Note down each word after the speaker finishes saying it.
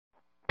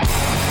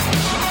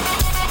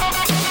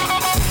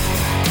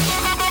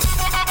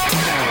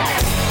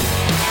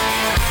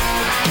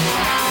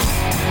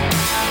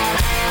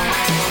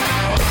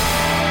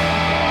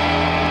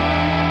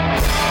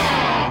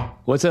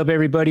What's up,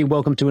 everybody?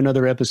 Welcome to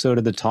another episode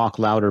of the Talk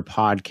Louder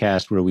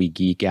podcast, where we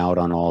geek out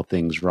on all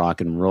things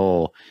rock and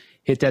roll.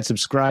 Hit that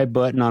subscribe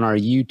button on our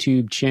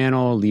YouTube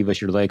channel. Leave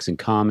us your likes and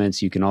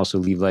comments. You can also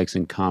leave likes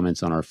and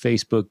comments on our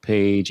Facebook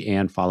page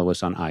and follow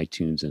us on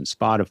iTunes and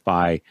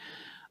Spotify.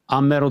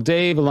 I'm Metal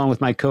Dave, along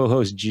with my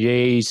co-host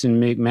Jason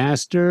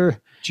McMaster.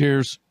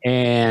 Cheers.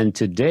 And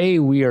today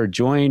we are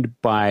joined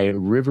by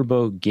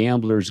Riverboat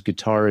Gamblers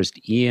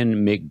guitarist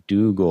Ian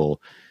McDougall,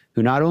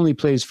 who not only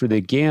plays for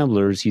the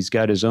Gamblers, he's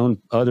got his own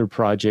other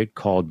project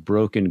called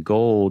Broken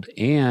Gold,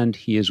 and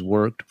he has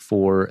worked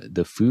for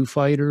the Foo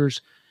Fighters,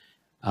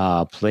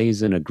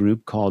 plays in a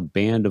group called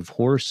Band of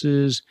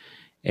Horses,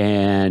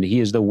 and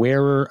he is the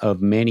wearer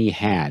of many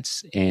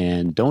hats.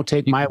 And don't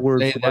take my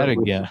word for that it.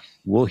 again.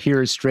 We'll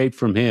hear it straight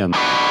from him.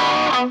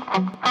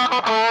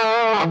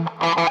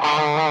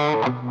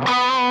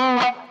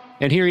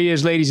 And here he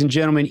is, ladies and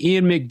gentlemen,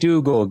 Ian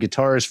McDougall,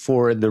 guitarist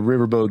for the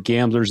Riverboat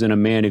Gamblers and a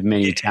man of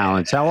many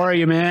talents. How are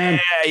you, man?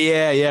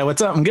 Yeah.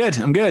 What's up? I'm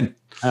good.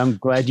 I'm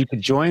glad you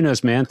could join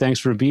us, man. Thanks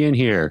for being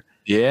here.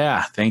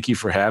 Yeah. Thank you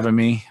for having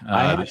me.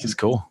 This is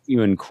cool.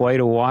 You in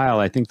quite a while.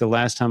 I think the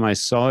last time I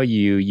saw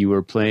you, you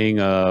were playing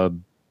a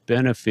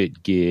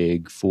benefit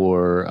gig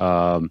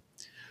for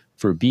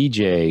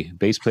BJ,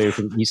 bass player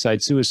from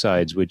Eastside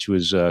Suicides, which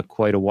was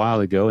quite a while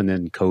ago, and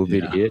then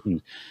COVID hit.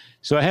 And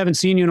so I haven't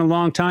seen you in a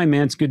long time,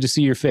 man. It's good to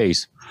see your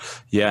face.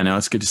 Yeah, no,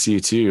 it's good to see you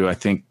too. I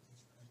think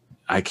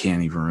I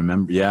can't even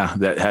remember.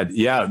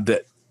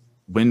 That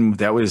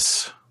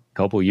was a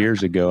couple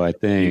years ago, I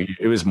think.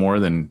 It was more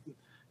than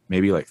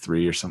maybe like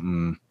 3 or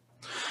something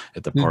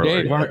at the parlor.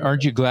 Dave,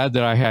 aren't you glad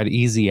that I had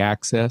easy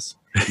access?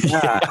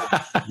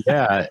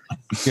 Yeah.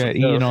 Got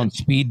Ian on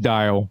speed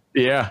dial.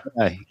 Yeah.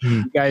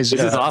 You guys,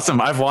 this is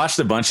awesome. I've watched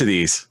a bunch of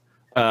these.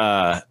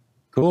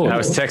 Cool. And I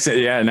was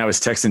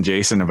texting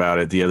Jason about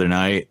it the other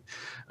night.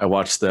 I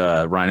watched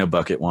the Rhino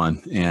Bucket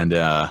one, and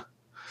it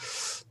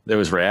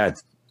was rad.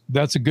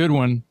 That's a good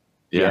one.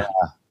 Yeah.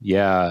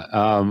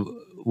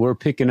 We're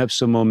picking up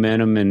some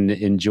momentum and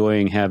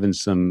enjoying having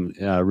some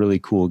really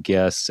cool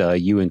guests,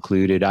 you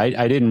included.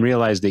 I didn't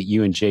realize that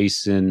you and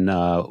Jason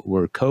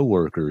were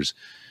co-workers.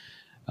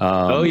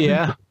 Oh,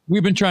 yeah.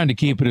 We've been trying to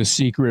keep it a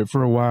secret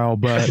for a while,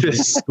 but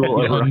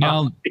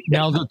now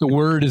that the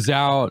word is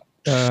out,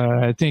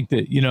 I think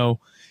that,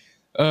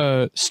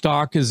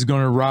 stock is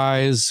going to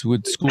rise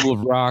with School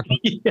of Rock.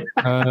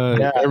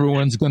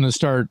 Everyone's going to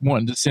start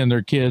wanting to send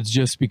their kids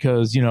just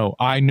because,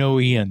 I know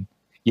Ian.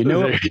 You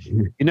know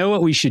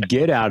what we should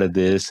get out of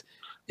this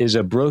is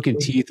a Broken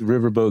Teeth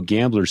Riverboat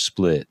Gambler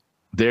split.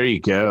 There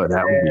you go.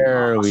 That would be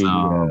awesome. We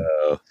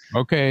go.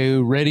 Okay,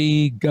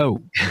 ready,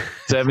 go.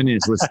 7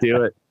 inch. Let's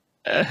do it.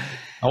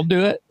 I'll do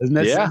it. Doesn't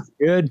that sound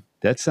good?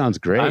 That sounds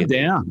great. I'm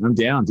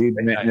down, dude.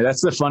 Man, that's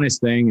the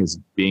funnest thing is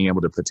being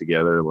able to put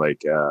together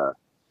like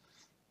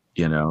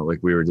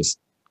we were just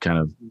kind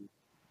of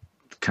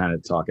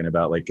talking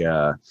about like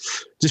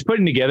just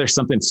putting together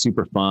something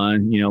super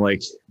fun,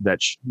 like that,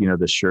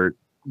 the shirt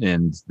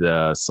and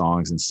the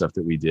songs and stuff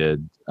that we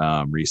did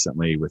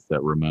recently with the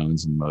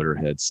Ramones and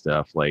Motorhead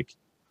stuff. Like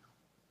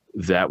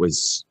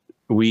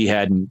we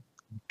hadn't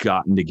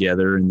gotten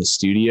together in the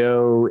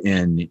studio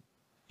in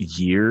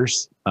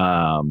years.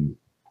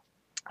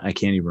 I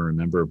can't even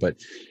remember, but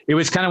it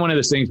was kind of one of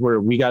those things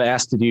where we got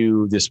asked to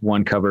do this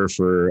one cover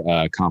for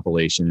a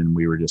compilation, and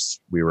we were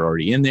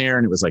already in there,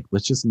 and it was like,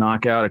 let's just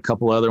knock out a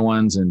couple other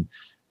ones. And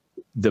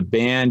the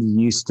band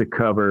used to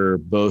cover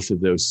both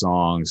of those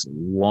songs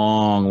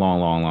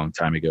long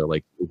time ago,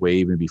 like way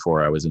even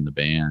before I was in the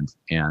band.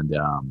 And,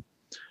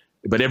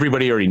 but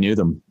everybody already knew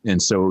them.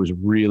 And so it was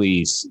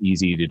really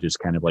easy to just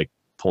kind of like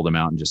pull them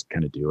out and just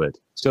kind of do it.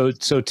 So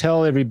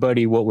tell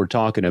everybody what we're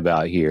talking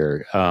about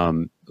here.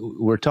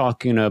 We're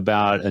talking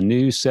about a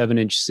new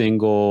 7-inch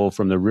single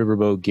from the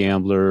Riverboat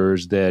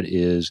Gamblers that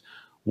is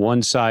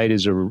one side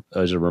is a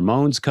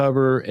Ramones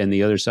cover and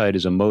the other side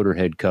is a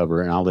Motorhead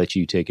cover. And I'll let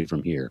you take it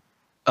from here.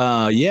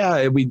 I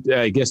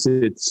guess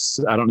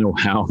I don't know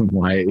how and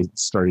why it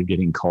started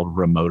getting called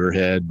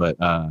Remotorhead, but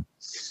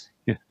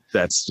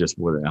that's just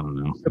what, I don't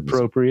know.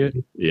 Appropriate.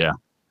 Yeah.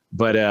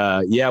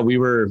 But we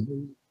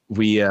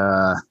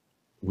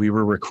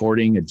were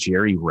recording a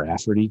Jerry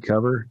Rafferty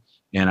cover,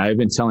 and I've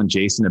been telling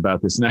Jason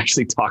about this and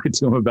actually talking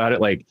to him about it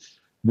like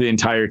the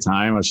entire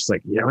time. I was just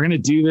like, yeah, we're going to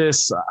do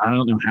this. I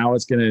don't know how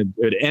it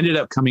ended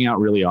up coming out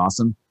really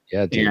awesome.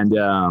 Yeah. Dude. And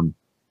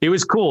it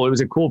was cool. It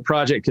was a cool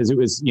project because it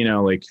was,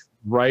 like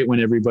right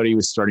when everybody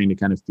was starting to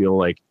kind of feel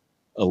like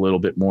a little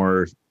bit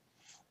more,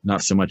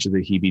 not so much of the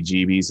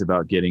heebie-jeebies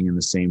about getting in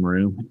the same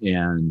room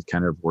and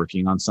kind of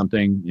working on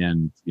something.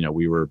 And,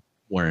 we were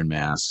wearing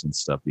masks and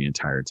stuff the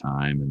entire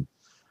time. And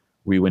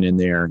we went in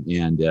there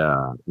and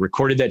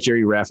recorded that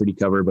Jerry Rafferty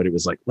cover, but it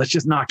was like, let's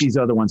just knock these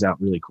other ones out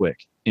really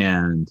quick.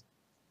 And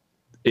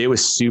it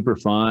was super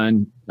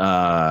fun.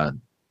 Not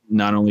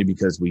only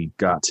because we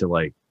got to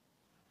like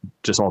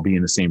just all be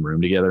in the same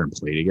room together and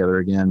play together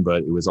again,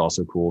 but it was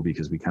also cool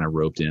because we kind of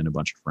roped in a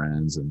bunch of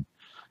friends and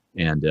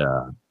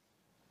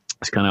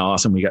it's kind of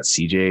awesome. We got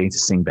CJ to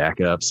sing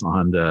backups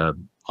on the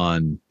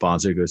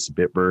Bonzo Goes to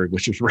Bitburg,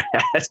 which was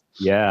rad.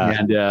 Yeah.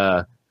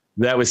 And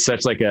that was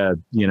such like a,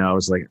 I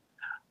was like,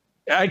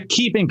 I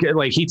keep in,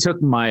 like, he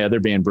took my other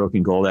band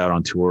Broken Gold out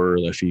on tour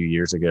a few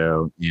years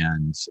ago,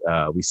 and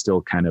we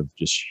still kind of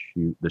just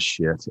shoot the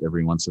shit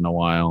every once in a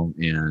while.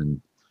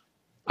 And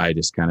I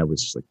just kind of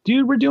was just like,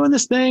 dude, we're doing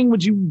this thing.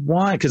 Would you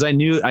want? Because I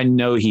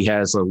know he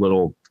has a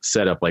little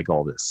setup like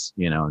all this,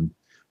 and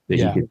that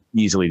he could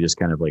easily just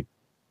kind of like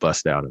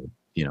bust out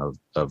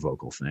a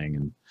vocal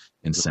thing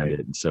and send it.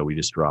 And so we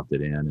just dropped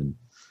it in, and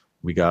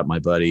we got my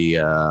buddy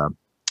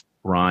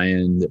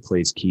Ryan that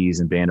plays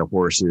keys in Band of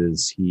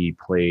Horses. He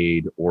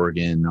played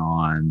organ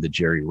on the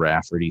Jerry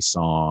Rafferty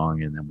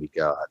song, and then we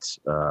got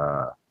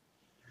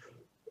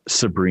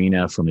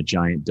Sabrina from A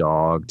Giant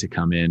Dog to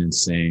come in and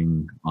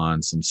sing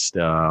on some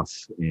stuff,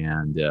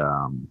 and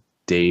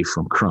Dave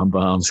from Crumb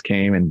Bums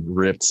came and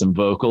ripped some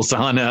vocals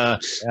on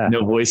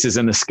No Voices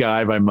in the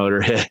Sky by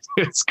Motorhead.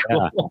 It's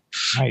cool.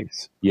 Yeah.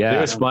 Nice. Yeah.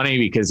 It was funny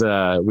because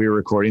we were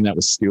recording that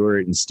with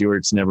Stuart, and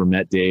Stuart's never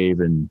met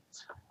Dave, and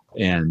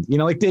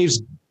like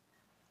Dave's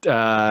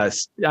I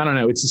don't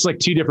know, it's just like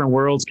two different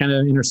worlds kind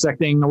of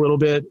intersecting a little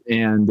bit.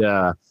 And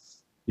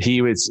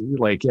he was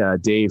like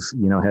Dave,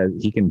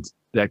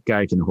 that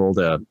guy can hold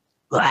a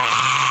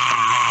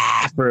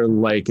for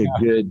like a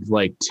good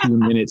like 2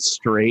 minutes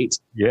straight.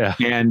 Yeah.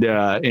 And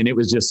it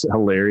was just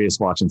hilarious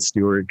watching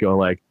Stuart go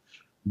like,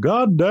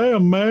 God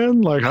damn, man,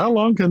 like how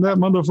long can that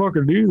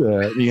motherfucker do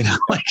that?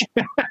 Like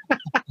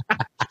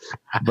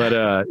but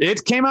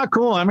it came out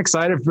cool. I'm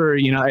excited for,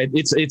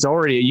 it's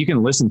already, you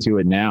can listen to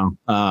it now.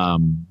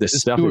 This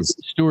stuff is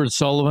Stuart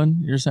Sullivan,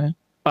 you're saying?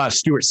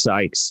 Stuart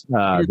Sykes,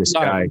 this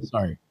guy.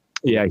 Sorry.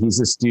 Yeah, he's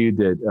this dude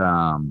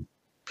that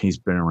he's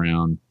been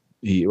around.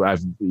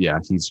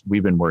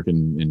 We've been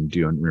working and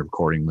doing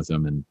recording with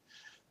him, and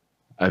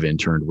I've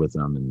interned with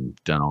him and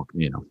done all,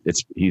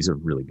 he's a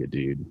really good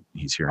dude.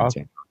 He's here in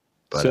town.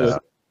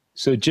 But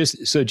So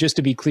just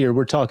to be clear,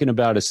 we're talking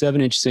about a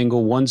 7-inch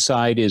single. One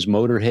side is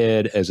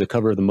Motorhead as a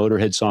cover of the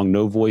Motorhead song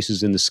 "No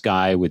Voices in the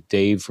Sky" with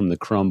Dave from the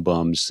Crumb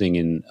Bums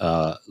singing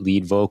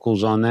lead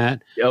vocals on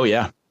that. Oh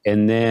yeah.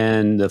 And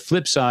then the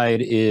flip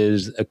side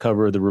is a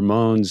cover of the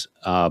Ramones,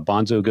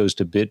 "Bonzo Goes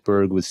to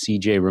Bitburg" with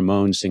C.J.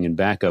 Ramone singing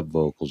backup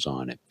vocals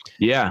on it.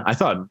 Yeah, I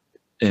thought,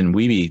 and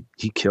Weeby,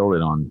 he killed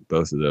it on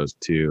both of those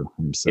too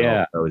himself.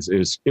 Yeah,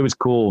 it was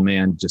cool,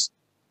 man. Just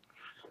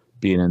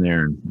being in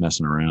there and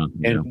messing around.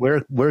 And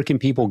where can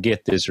people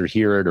get this or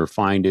hear it or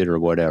find it or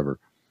whatever?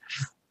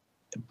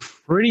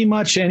 Pretty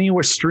much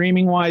anywhere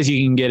streaming wise,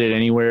 you can get it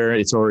anywhere.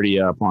 It's already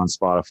up on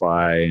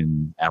Spotify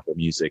and Apple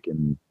Music,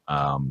 and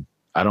I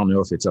don't know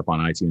if it's up on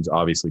iTunes.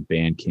 Obviously,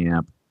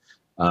 Bandcamp.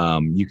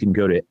 You can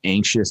go to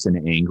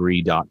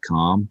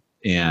anxiousandangry.com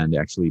and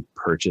actually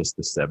purchase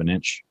the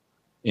 7-inch.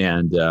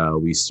 And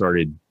we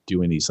started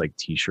doing these like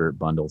T-shirt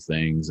bundle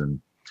things, and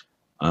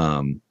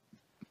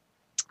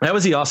that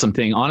was the awesome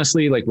thing.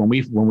 Honestly, like when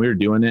we were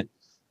doing it,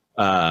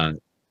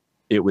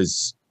 it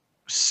was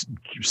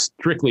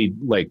strictly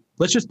like,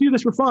 let's just do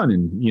this for fun.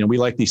 And, we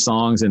like these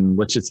songs, and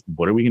what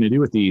are we going to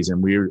do with these?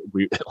 And we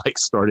like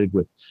started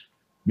with,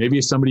 maybe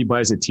if somebody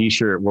buys a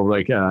T-shirt, we'll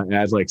like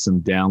add like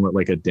some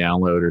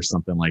download or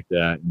something like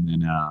that. And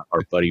then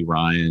our buddy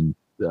Ryan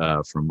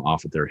from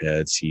Off With Their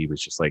Heads, he was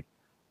just like,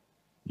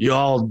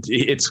 y'all,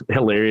 it's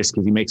hilarious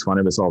because he makes fun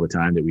of us all the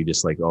time that we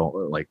just like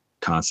all like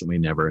constantly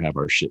never have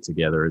our shit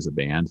together as a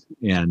band.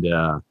 And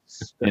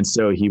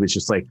so he was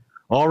just like,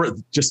 all right,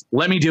 just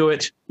let me do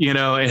it,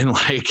 and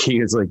like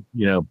he was like,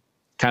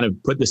 kind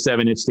of put the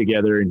 7-inch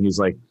together, and he's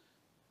like,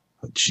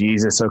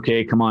 Jesus,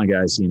 okay, come on,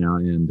 guys,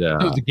 and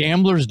so the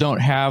Gamblers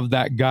don't have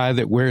that guy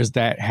that wears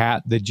that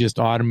hat that just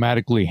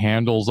automatically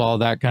handles all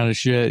that kind of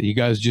shit. You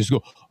guys just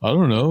go, I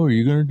don't know, are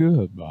you gonna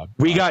do it, Bob?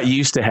 We got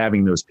used to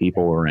having those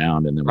people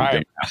around, and then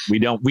we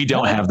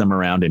don't have them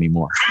around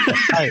anymore.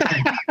 Right.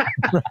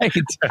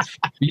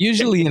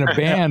 Usually in a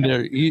band,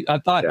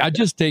 I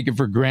just take it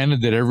for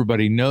granted that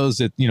everybody knows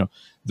that,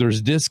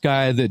 there's this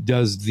guy that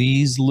does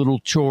these little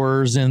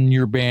chores in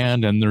your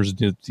band, and there's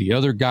the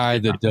other guy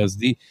that does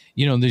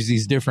there's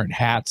these different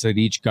hats that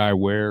each guy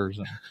wears.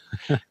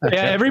 Yeah,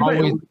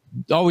 everybody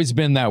always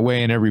been that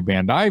way in every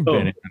band I've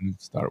been in. I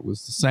thought it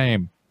was the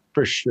same.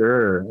 For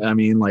sure. I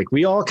mean, like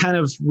we've all got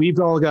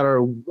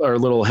our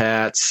little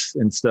hats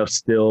and stuff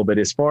still, but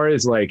as far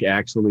as like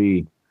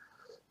actually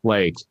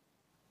like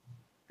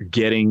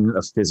getting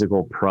a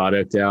physical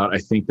product out, I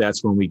think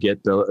that's when we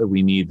need the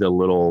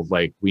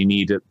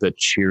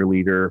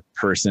cheerleader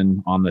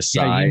person on the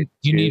side.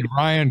 You need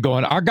Ryan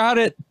going, I got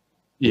it.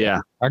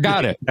 Yeah. I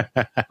got it.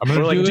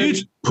 We're like,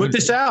 dude, put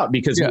this out,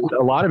 because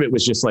a lot of it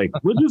was just like,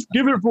 we'll just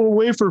give it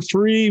away for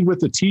free with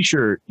the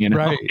T-shirt,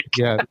 Right.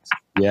 Yeah.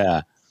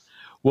 Yeah.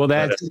 Well,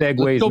 that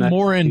segues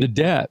more into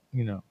debt,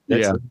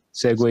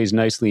 segues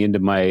nicely into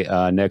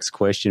my next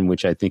question,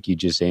 which I think you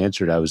just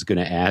answered. I was going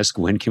to ask,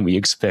 when can we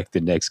expect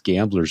the next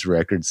Gamblers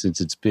record,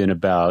 since it's been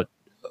about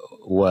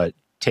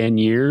 10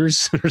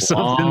 years or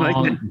something like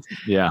that.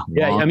 Yeah.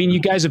 Yeah. I mean, you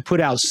guys have put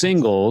out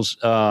singles,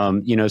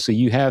 you know, so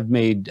you have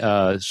made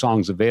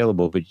songs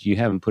available, but you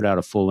haven't put out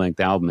a full length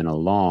album in a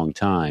long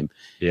time.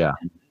 Yeah.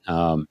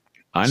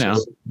 I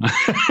know.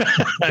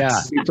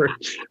 Yeah.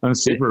 I'm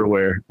super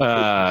aware.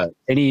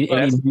 Any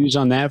news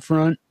on that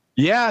front?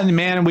 Yeah,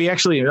 man, we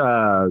actually,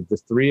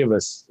 the three of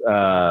us,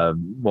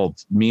 well,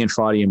 me and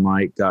Fadi and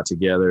Mike got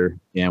together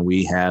and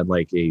we had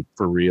like a,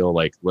 for real,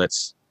 like,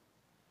 let's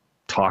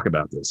talk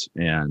about this.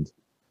 And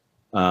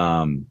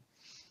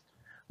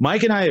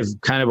Mike and I have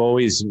kind of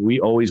always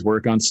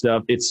work on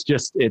stuff. It's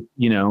just,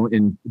 you know,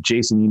 and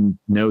Jason, you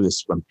know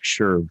this, I'm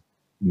sure,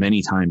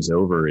 many times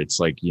over. It's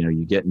like, you know,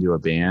 you get into a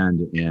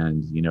band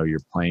and, you know, you're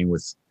playing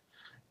with,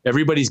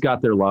 everybody's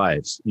got their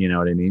lives, you know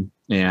what I mean?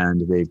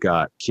 And they've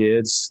got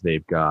kids,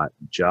 they've got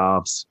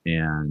jobs.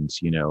 And,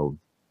 you know,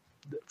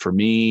 for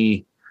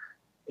me,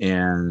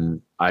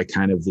 and I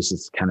kind of, this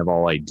is kind of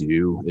all I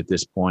do at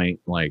this point,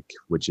 like,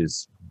 which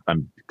is,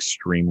 I'm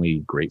extremely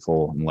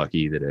grateful and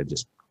lucky that I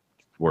just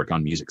work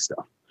on music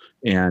stuff.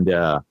 And,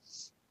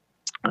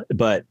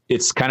 but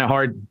it's kind of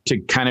hard to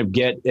kind of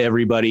get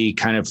everybody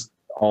kind of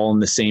all in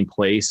the same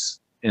place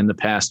in the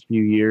past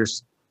few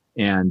years.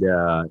 And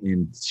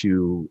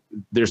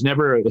there's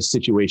never a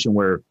situation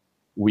where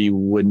we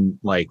wouldn't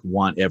like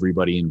want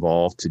everybody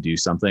involved to do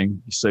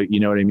something. So, you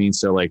know what I mean?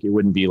 So like, it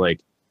wouldn't be like,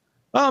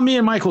 oh, me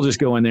and Mike will just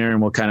go in there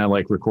and we'll kind of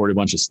like record a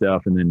bunch of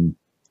stuff and then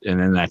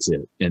that's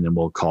it. And then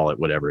we'll call it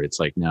whatever. It's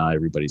like, no,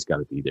 everybody's got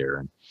to be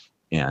there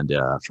and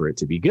for it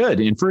to be good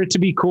and for it to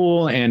be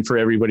cool and for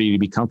everybody to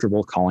be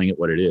comfortable calling it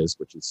what it is,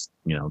 which is,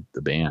 you know,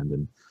 the band.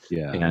 And,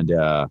 yeah.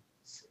 And,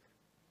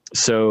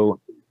 so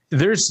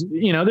there's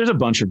a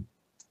bunch of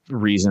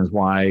reasons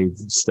why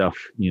stuff,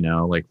 you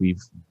know, like we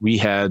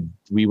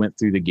went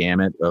through the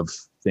gamut of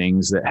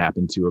things that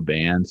happen to a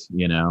band,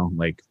 you know,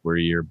 like where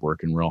you're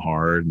working real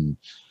hard and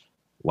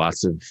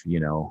lots of, you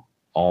know,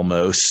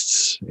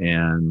 almosts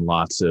and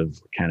lots of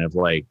kind of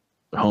like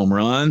home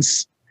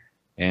runs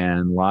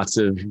and lots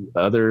of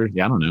other,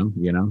 I don't know,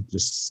 you know,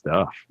 just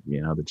stuff,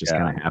 you know, that just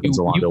kind of happens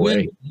along the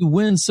way. You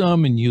win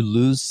some and you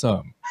lose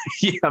some.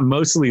 Yeah,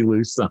 mostly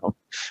lose some.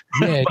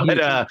 Yeah, but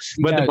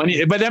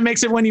that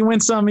makes it when you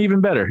win some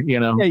even better, you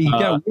know. Yeah, you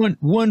got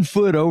one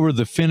foot over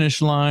the finish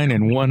line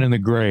and one in the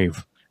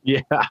grave.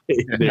 Yeah.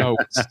 No,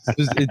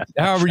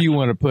 however you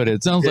want to put it.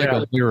 It sounds like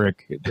a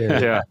lyric.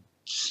 Yeah.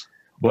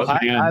 Well,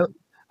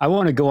 I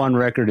want to go on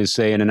record as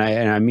saying, and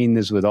I mean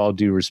this with all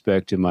due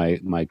respect to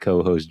my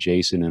co-host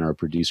Jason and our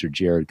producer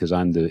Jared, because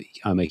I'm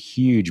a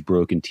huge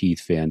Broken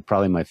Teeth fan,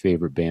 probably my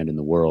favorite band in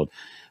the world.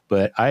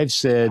 But I've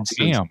said,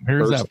 damn,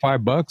 here's that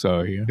 $5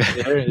 owe you.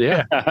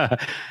 Yeah.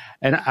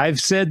 And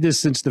I've said this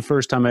since the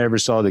first time I ever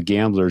saw the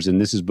Gamblers,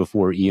 and this is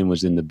before Ian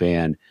was in the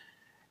band.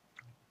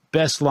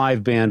 Best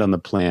live band on the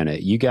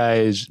planet. You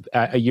guys,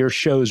 your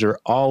shows are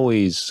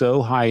always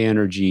so high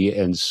energy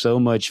and so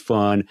much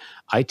fun.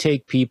 I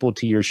take people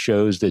to your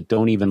shows that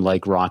don't even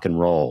like rock and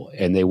roll,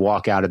 and they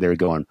walk out of there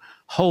going,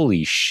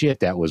 holy shit,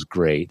 that was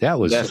great.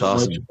 That's so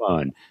awesome. Much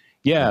fun.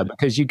 Yeah,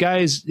 because you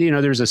guys, you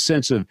know, there's a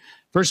sense of,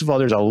 first of all,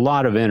 there's a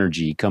lot of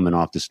energy coming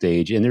off the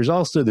stage, and there's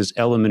also this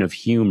element of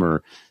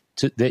humor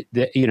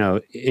that you know,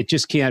 it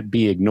just can't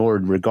be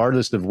ignored,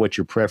 regardless of what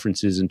your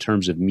preference is in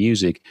terms of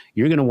music.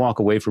 You're going to walk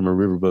away from a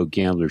Riverboat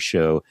Gambler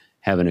show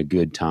having a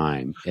good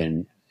time,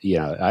 and you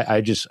know,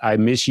 I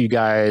miss you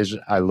guys.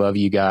 I love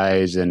you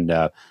guys, and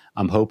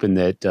I'm hoping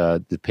that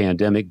the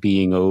pandemic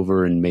being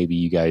over and maybe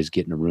you guys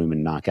get in a room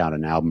and knock out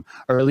an album,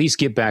 or at least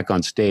get back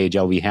on stage.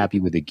 I'll be happy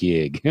with a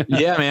gig.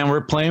 Yeah, man,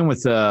 we're playing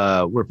with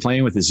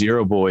the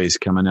Zero Boys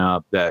coming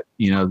up. That,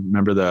 you know,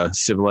 remember the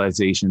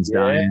Civilizations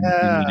Dying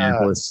in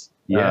Indianapolis?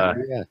 Yeah.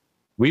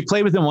 We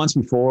played with them once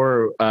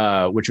before,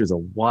 which was a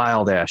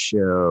wild ass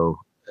show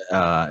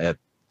at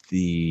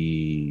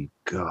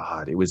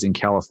it was in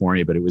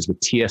California, but it was with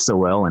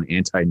TSOL and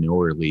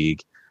Anti-Nowhere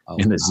League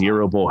and the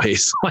Zero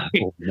Boys.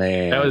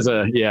 Man,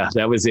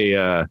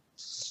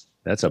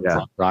 that's a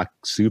punk rock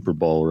Super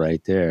Bowl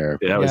right there.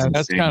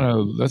 That's kind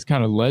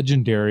of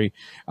legendary.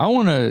 I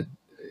want to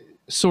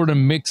sort of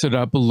mix it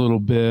up a little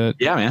bit.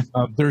 Yeah, man.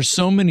 There's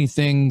so many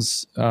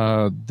things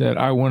that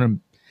I want to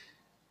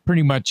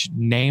pretty much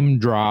name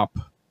drop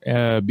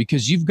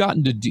because you've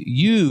gotten to do,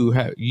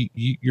 you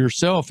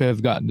yourself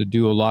have gotten to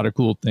do a lot of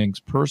cool things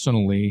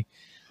personally.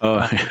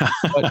 But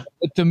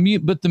the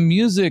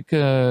music,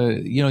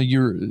 you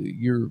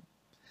know,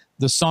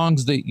 the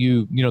songs that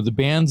you know, the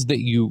bands that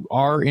you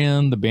are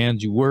in, the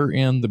bands you were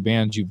in, the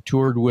bands you've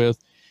toured with.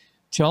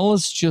 Tell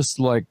us just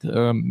like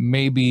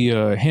maybe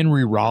a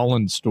Henry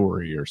Rollins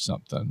story or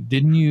something.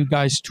 Didn't you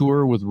guys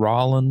tour with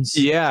Rollins?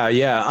 Yeah.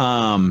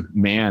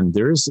 Man,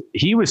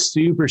 he was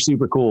super,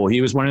 super cool. He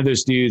was one of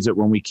those dudes that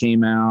when we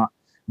came out,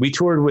 we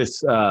toured with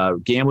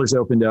Gamblers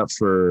opened up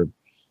for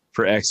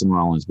X and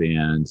Rollins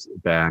band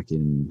back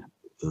in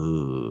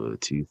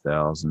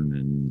 2000,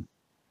 and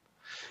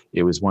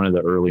it was one of the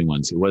early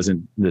ones. It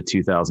wasn't the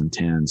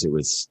 2010s. It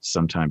was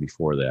sometime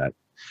before that.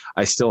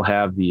 I still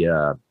have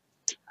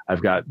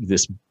I've got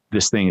this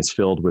this thing is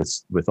filled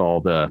with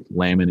all the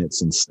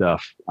laminates and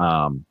stuff.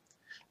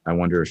 I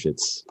wonder if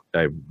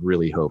I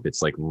really hope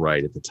it's like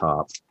right at the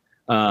top.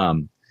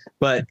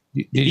 But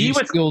did you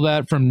steal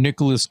that from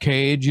Nicolas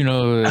Cage? You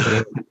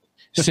know,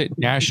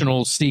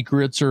 national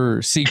secrets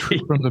or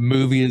secret from the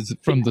movies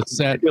from the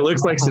set. It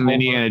looks like some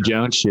Indiana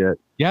Jones shit.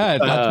 Yeah,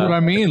 that's what I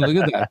mean. Look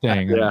at that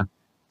thing. Yeah,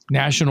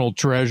 National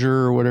Treasure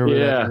or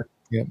whatever.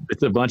 Yeah,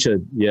 it's a bunch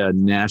of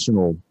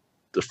national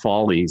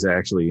follies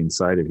actually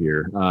inside of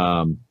here.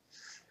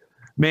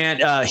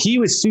 Man, he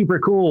was super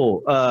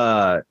cool.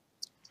 I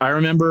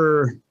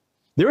remember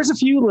there was a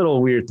few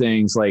little weird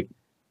things. Like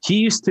he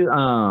used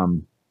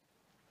to,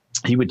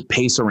 he would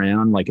pace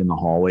around like in the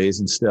hallways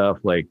and stuff,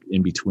 like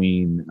in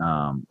between,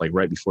 like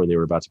right before they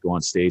were about to go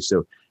on stage.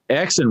 So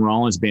X and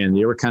Rollins band,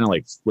 they were kind of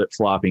like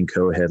flip-flopping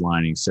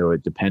co-headlining. So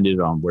it depended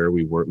on where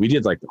we were. We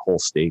did like the whole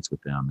states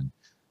with them.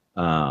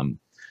 And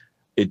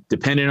it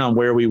depended on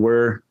where we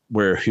were,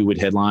 who would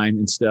headline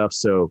and stuff.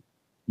 So,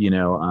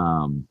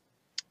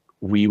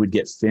 we would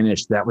get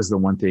finished. That was the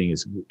one thing,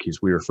 is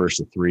because we were first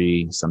to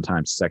 3,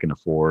 sometimes second to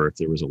 4 if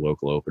there was a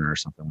local opener or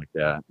something like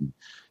that.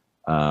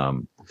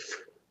 And,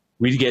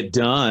 we'd get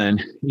done,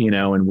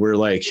 and we're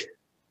like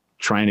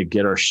trying to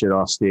get our shit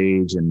off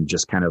stage and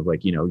just kind of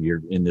like,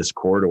 you're in this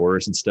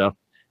corridors and stuff.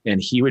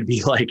 And he would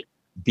be like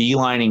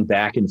beelining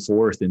back and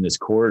forth in this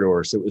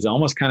corridor. So it was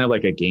almost kind of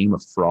like a game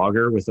of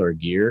Frogger with our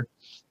gear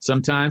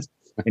sometimes.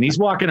 And he's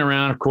walking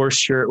around, of course,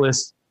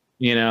 shirtless,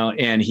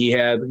 and he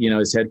had,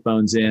 his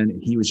headphones in,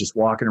 and he was just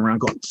walking around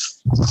going,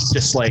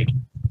 just like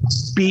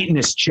beating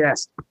his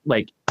chest,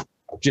 like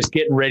just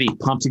getting ready,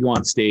 pumped to go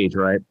on stage.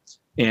 Right.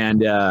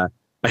 And,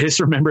 I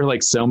just remember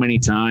like so many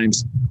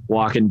times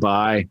walking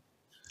by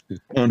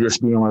and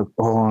just being like,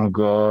 oh my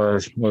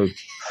gosh, like,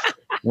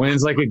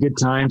 when's like a good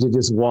time to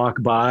just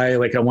walk by?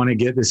 Like, I want to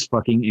get this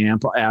fucking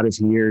amp out of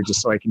here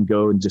just so I can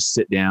go and just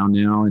sit down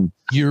now. And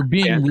you're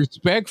being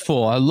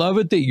respectful. I love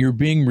it that you're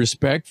being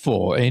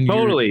respectful. And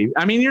totally.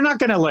 I mean, you're not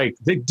going to like,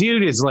 the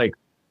dude is like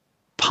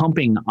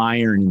pumping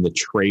iron in the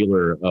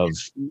trailer of,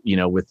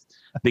 with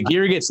the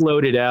gear gets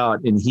loaded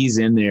out and he's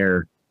in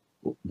there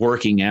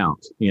working out,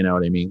 you know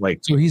what I mean? Like,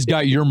 so he's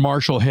got your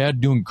Marshall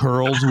head doing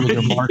curls with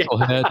your Marshall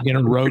head in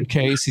a road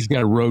case. He's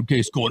got a road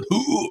case going,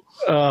 ooh.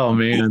 Oh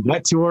man,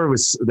 that tour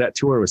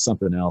was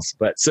something else.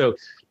 But so,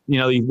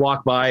 you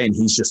walk by and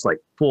he's just like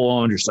full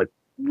on, just like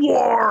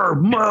war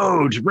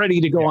mode, ready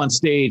to go on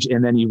stage.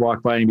 And then you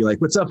walk by and be like,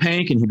 what's up,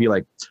 Hank? And he'd be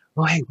like,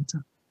 oh, hey, what's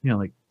up?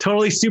 Like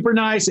totally super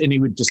nice. And he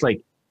would just like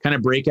kind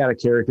of break out of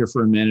character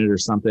for a minute or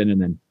something.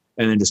 And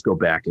then just go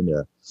back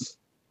into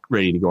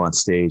ready to go on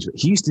stage.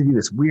 He used to do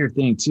this weird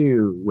thing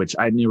too, which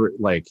I never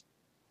like.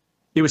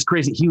 It was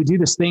crazy. He would do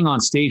this thing on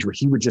stage where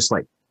he would just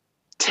like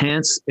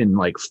tense and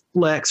like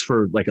flex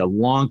for like a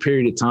long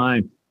period of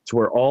time to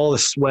where all the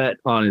sweat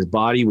on his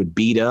body would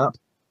beat up,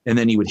 and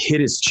then he would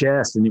hit his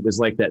chest, and it was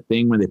like that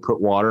thing when they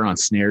put water on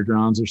snare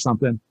drums or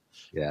something.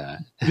 Yeah,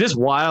 just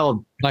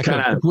wild, like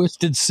a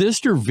Twisted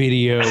Sister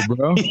video,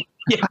 bro.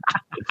 Yeah,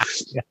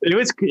 he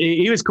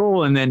was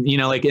cool, and then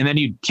and then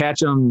you'd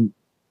catch him,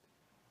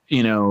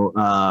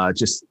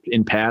 just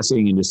in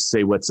passing and just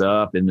say what's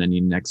up. And then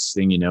next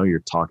thing you're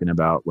talking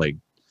about like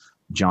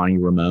Johnny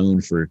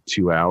Ramone for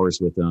 2 hours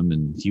with him.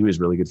 And he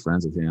was really good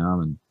friends with him.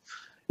 And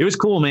it was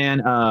cool, man.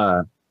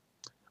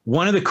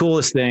 One of the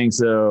coolest things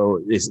though,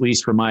 at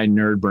least for my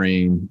nerd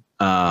brain,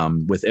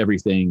 with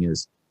everything,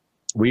 is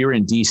we were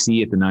in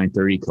DC at the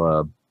 930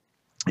 Club.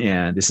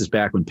 And this is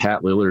back when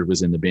Pat Lillard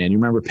was in the band. You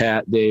remember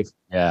Pat, Dave?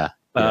 Yeah.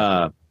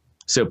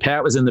 So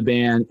Pat was in the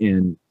band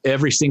in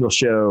every single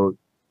show.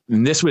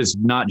 And this was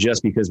not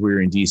just because we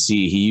were in DC.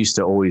 He used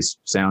to always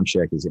sound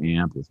check his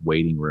amp with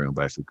Waiting Room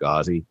by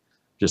Fugazi.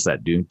 Just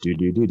that do do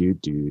do do do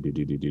do do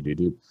do do do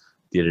do.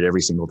 Did it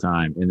every single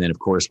time. And then of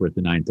course we're at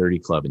the 930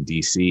 Club in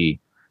DC,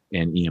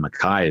 and Ian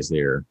MacKaye is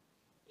there.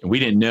 And we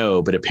didn't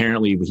know, but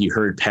apparently he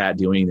heard Pat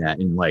doing that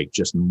and like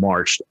just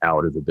marched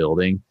out of the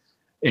building.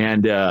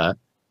 And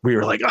we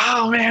were like,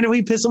 oh man, did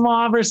we piss him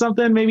off or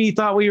something? Maybe he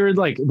thought we were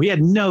like, we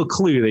had no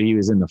clue that he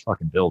was in the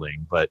fucking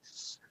building. But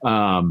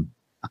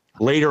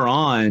later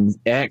on,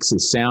 X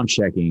is sound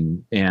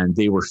checking, and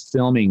they were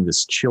filming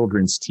this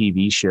children's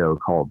TV show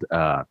called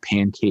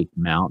Pancake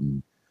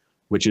Mountain,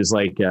 which is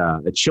like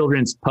a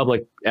children's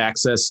public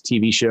access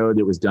TV show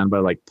that was done by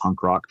like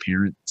punk rock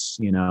parents,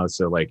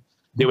 so like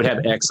they would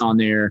have X on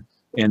there,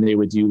 and they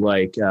would do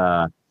like,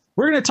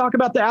 we're going to talk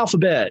about the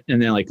alphabet.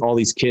 And then like all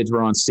these kids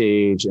were on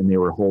stage, and they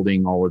were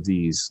holding all of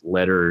these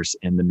letters,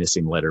 and the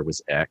missing letter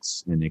was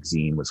X, and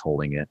Exene was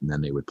holding it. And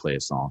then they would play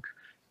a song.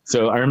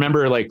 So I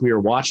remember like we were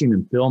watching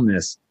them film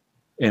this,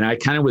 and I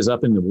kind of was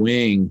up in the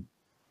wing,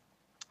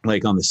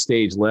 like on the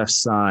stage left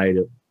side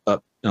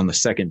up on the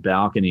second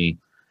balcony.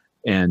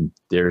 And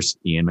there's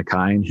Ian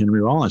MacKaye and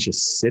Henry Rollins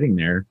just sitting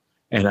there.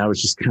 And I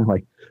was just kind of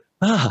like,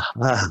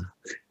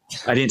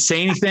 I didn't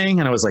say anything.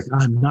 And I was like,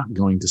 I'm not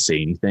going to say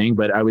anything,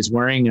 but I was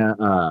wearing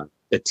a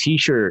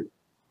t-shirt,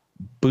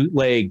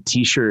 bootleg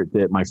t-shirt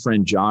that my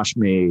friend Josh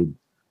made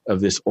of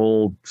this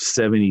old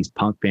 70s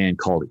punk band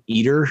called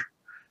Eater.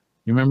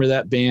 You remember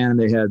that band?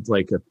 They had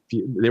like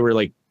they were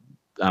like,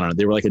 I don't know,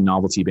 they were like a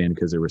novelty band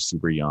because they were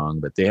super young,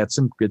 but they had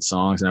some good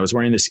songs. And I was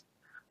wearing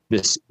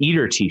this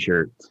Eater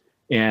t-shirt,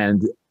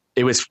 and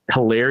it was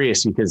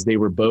hilarious because they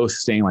were both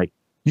saying like,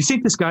 you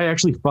think this guy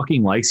actually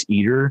fucking likes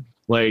Eater?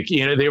 Like,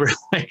 you know, they were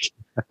like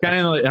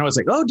kind of, and I was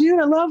like, oh dude,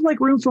 I love like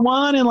Room for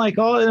One and like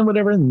all and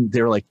whatever. And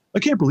they were like, I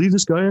can't believe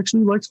this guy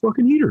actually likes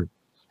fucking Eater.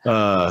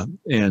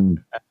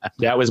 And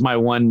that was my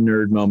one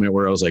nerd moment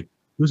where I was like,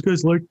 those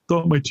guys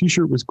thought my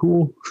t-shirt was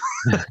cool.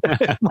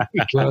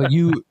 Well,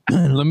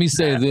 let me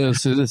say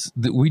this,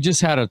 we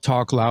just had a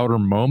talk louder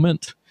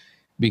moment,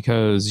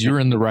 because you're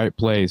in the right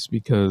place,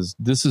 because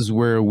this is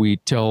where we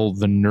tell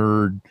the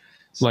nerd,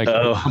 like,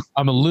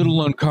 I'm a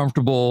little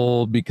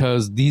uncomfortable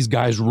because these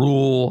guys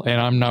rule and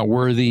I'm not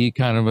worthy,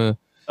 kind of a.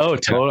 Oh,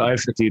 totally.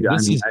 Dude,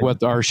 this is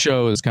what our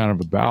show is kind of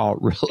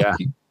about,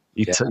 really.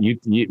 Yeah.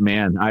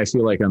 Man, I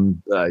feel like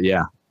I'm,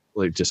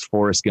 like just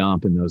Forrest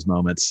Gump in those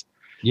moments.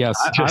 Yes.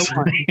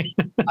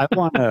 I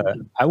want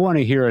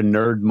to hear a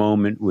nerd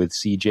moment with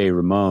CJ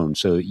Ramone.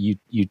 So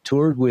you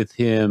toured with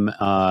him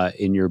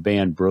in your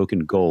band Broken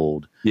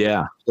Gold.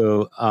 Yeah.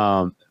 So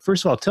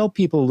first of all, tell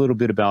people a little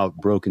bit about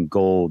Broken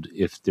Gold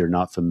if they're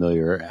not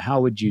familiar. How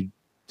would you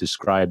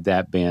describe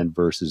that band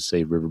versus,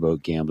 say,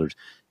 Riverboat Gamblers?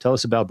 Tell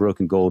us about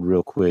Broken Gold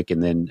real quick,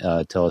 and then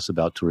tell us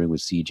about touring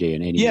with CJ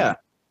and any. Yeah.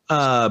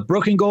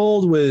 Broken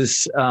Gold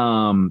was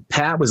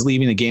Pat was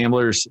leaving the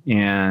Gamblers,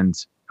 and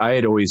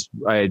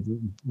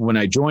when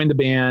I joined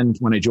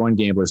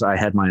Gamblers, I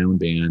had my own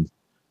band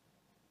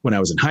when I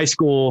was in high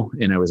school,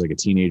 and I was like a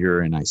teenager,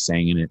 and I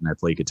sang in it, and I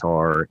played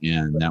guitar,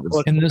 and that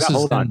was. And this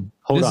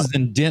is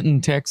in Denton,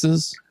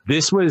 Texas.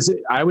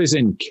 I was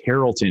in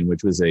Carrollton,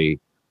 which was a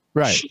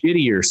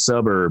shittier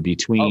suburb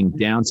between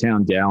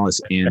downtown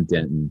Dallas and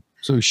Denton.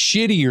 So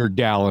shittier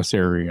Dallas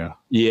area.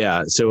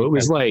 Yeah, so it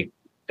was like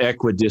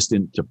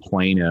equidistant to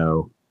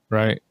Plano,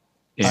 right?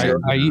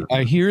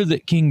 I hear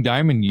that King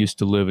Diamond used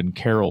to live in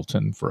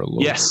Carrollton for a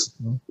little. Yes,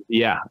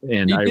 yeah,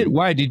 and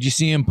why did you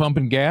see him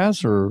pumping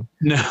gas or?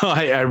 No,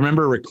 I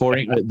remember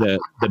recording the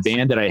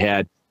band that I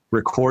had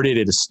recorded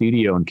at a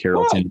studio in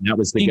Carrollton. And that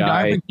was the King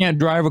guy. Diamond can't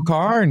drive a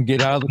car and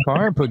get out of the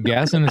car and put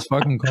gas in his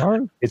fucking car.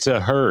 It's a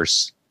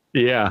hearse.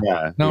 Yeah,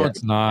 no,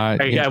 it's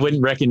not. I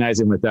wouldn't recognize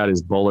him without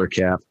his bowler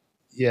cap.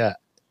 Yeah.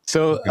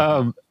 So,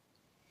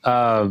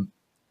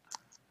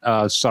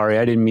 sorry,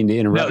 I didn't mean to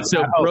interrupt.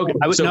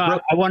 No,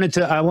 I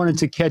wanted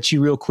to catch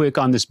you real quick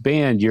on this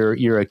band.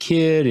 You're a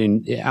kid,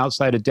 and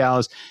outside of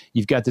Dallas,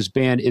 you've got this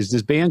band. Is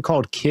this band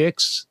called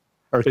Kicks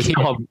or it's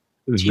called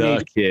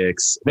The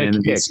Kicks?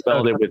 And we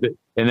spelled it with it,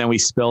 and then we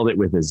spelled it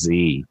with a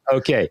Z.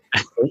 Okay.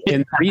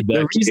 And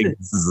the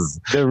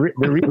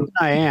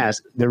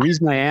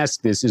reason I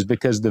ask this is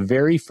because the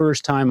very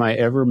first time I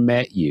ever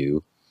met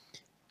you,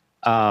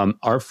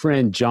 our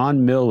friend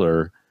John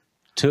Miller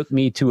took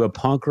me to a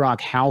punk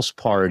rock house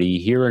party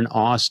here in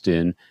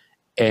Austin,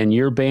 and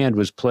your band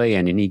was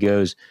playing, and he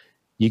goes,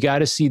 you got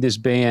to see this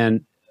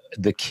band,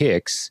 The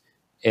Kicks.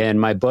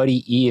 And my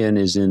buddy Ian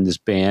is in this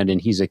band,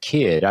 and he's a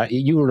kid.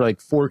 You were like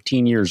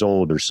 14 years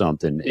old or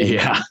something. And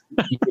yeah.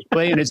 You were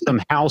playing at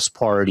some house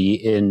party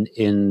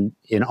in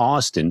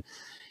Austin.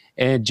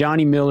 And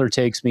Johnny Miller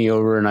takes me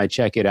over, and I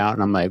check it out,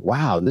 and I'm like,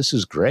 wow, this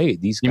is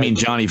great. These guys, you mean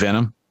Johnny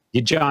Venom?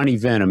 Johnny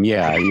Venom,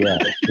 yeah,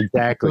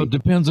 exactly. Well, it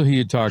depends on who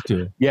you talk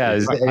to. Yeah,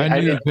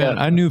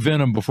 I knew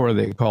Venom before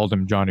they called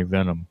him Johnny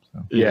Venom.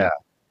 So. Yeah.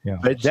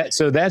 But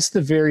that's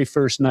the very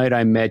first night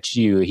I met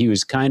you. He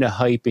was kind of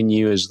hyping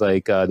you as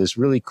like this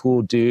really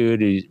cool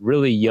dude. He's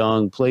really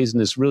young, plays in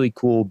this really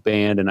cool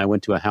band, and I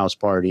went to a house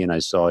party and I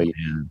saw you.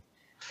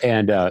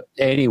 And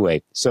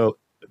anyway, so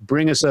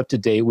bring us up to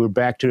date. We're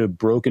back to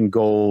Broken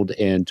Gold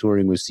and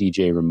touring with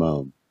CJ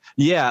Ramone.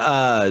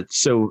 Yeah.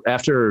 So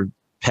after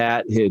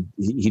Pat he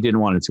didn't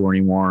want to tour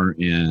anymore,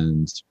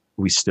 and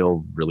we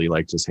still really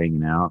liked just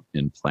hanging out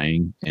and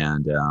playing.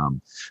 And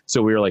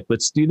so we were like,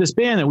 let's do this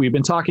band that we've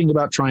been talking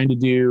about trying to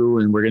do.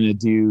 And we're going to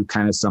do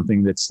kind of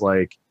something that's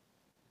like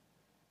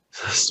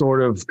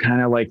sort of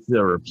kind of like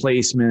the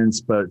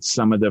Replacements, but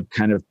some of the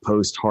kind of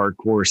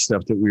post-hardcore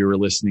stuff that we were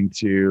listening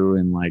to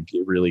and like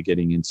really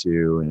getting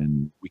into.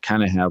 And we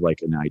kind of had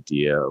like an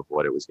idea of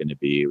what it was going to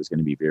be. It was going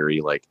to be very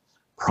like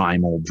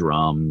primal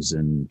drums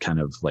and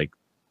kind of like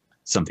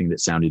something that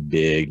sounded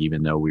big,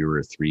 even though we were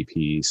a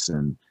 3-piece.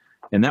 And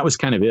that was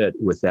kind of it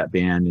with that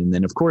band. And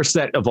then of course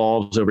that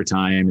evolves over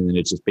time. And then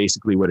it's just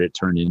basically what it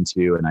turned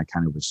into. And I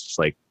kind of was just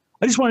like,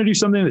 I just want to do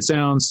something that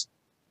sounds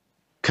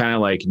kind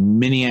of like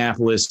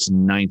Minneapolis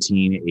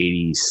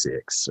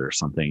 1986 or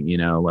something, you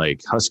know,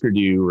 like Husker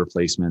Du,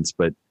 Replacements,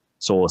 but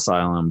Soul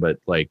Asylum, but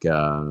like,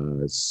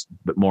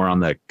 but more on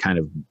the kind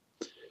of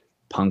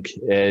punk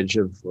edge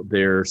of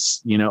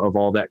theirs, you know, of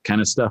all that kind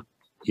of stuff.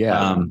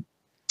 Yeah.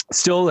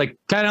 Still like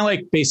kind of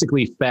like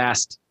basically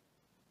fast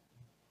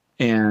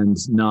and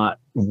not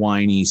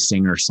whiny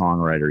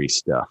singer-songwritery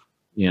stuff.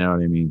 You know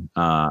what I mean?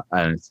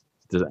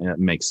 It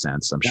makes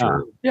sense, I'm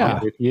sure.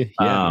 Yeah.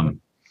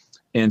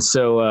 And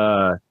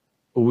so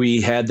we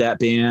had that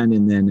band,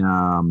 and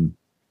then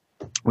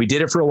we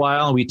did it for a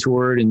while and we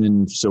toured. And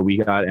then, so we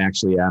got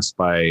actually asked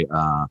by,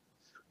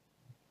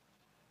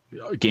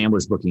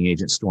 Gamblers booking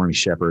agent Stormy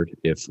Shepard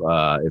if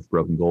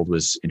Broken Gold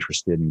was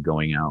interested in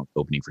going out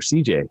opening for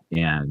CJ,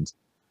 and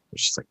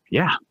it's just like,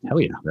 yeah, hell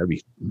yeah, that'd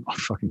be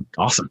fucking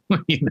awesome.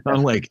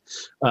 Like,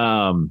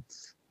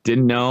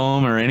 didn't know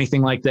him or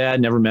anything like that,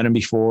 never met him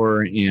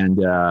before, and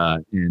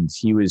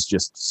he was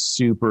just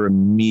super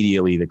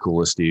immediately the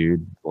coolest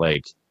dude.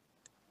 Like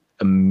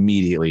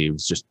immediately, it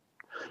was just,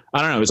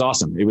 I don't know, it was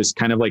awesome. It was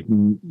kind of like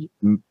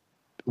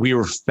we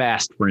were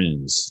fast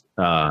friends,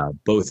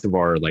 both of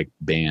our like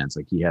bands.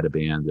 Like he had a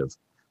band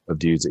of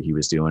dudes that he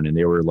was doing, and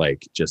they were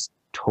like just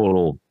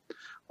total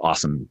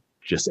awesome.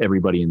 Just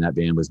everybody in that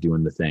band was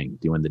doing the thing,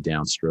 doing the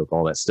downstroke,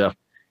 all that stuff.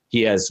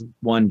 He has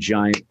one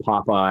giant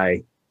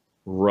Popeye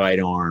right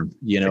arm,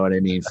 you know what I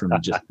mean, from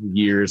just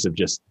years of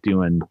just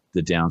doing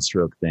the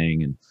downstroke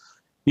thing. And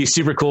he's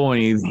super cool,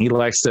 and he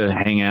likes to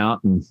hang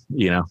out and,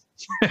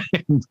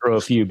 throw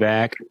a few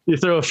back. You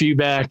throw a few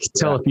back,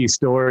 tell a few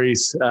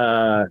stories.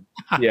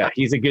 Yeah,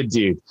 he's a good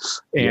dude.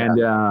 And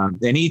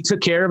and he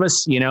took care of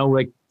us,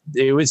 like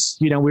it was,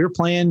 we were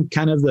playing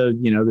kind of the,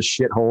 the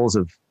shitholes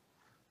of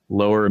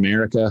lower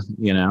America,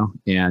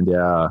 and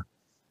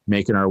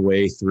making our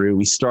way through.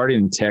 We started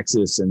in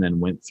Texas and then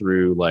went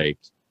through like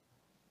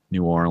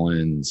New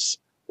Orleans,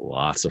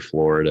 lots of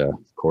Florida,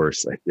 of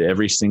course. Like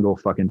every single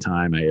fucking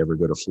time I ever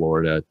go to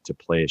Florida to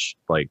play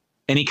like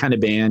any kind of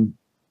band,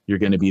 you're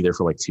going to be there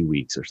for like 2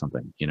 weeks or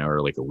something,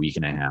 or like a week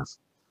and a half.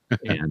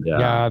 And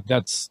yeah,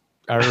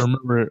 I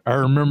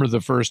remember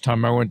the first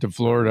time I went to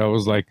Florida, I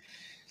was like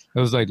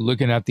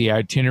looking at the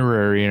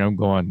itinerary and I'm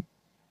going,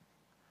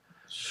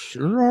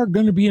 sure are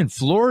going to be in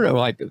Florida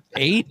like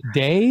 8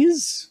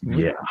 days.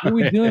 Yeah. What are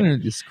we doing?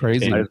 It's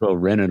crazy. Might as well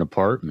rent an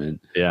apartment.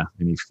 Yeah.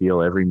 And you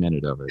feel every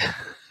minute of it.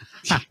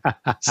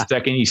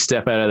 Second you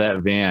step out of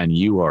that van,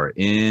 you are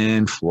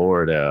in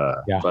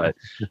Florida. Yeah.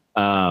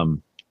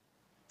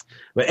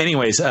 But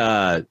anyways,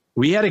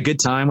 we had a good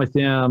time with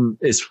him.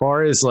 As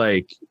far as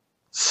like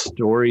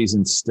stories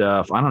and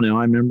stuff, I don't know.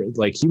 I remember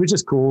like he was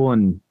just cool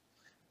and,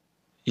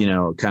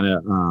 kind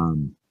of,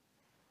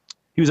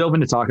 he was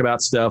open to talk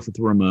about stuff with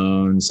the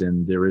Ramones,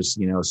 and there was,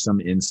 some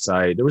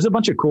insight. There was a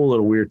bunch of cool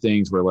little weird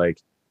things where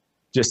like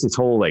just this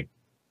whole like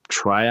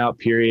tryout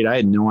period. I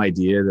had no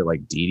idea that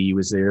like Dee Dee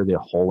was there the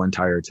whole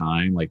entire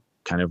time, like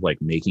kind of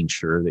like making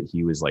sure that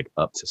he was like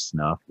up to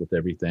snuff with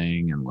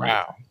everything. And like,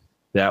 wow,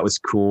 that was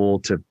cool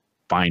to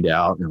find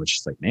out. And it was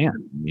just like, man,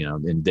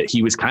 and that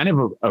he was kind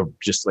of a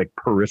just like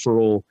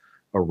peripheral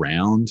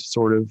around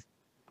sort of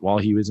while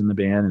he was in the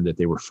band, and that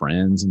they were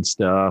friends and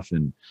stuff.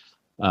 And,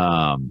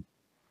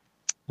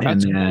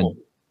 that's and then, cool.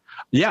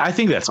 Yeah, I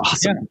think that's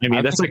awesome. Yeah, I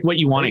mean, that's like what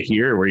you want to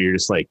hear, where you're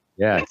just like,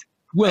 yeah.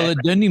 Well, it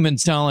didn't even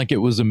sound like it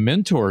was a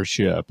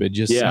mentorship. It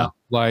just sounded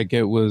like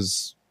he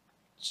was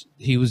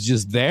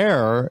just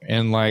there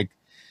and like,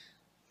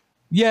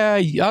 yeah,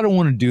 I don't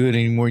want to do it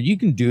anymore. You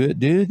can do it,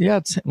 dude.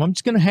 Yeah, I'm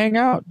just going to hang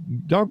out.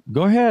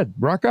 Go ahead,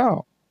 rock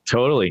out.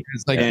 Totally.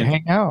 It's like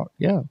hang out.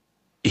 Yeah.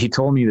 He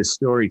told me this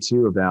story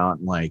too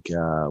about like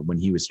when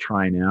he was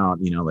trying out,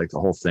 like the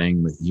whole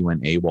thing with, he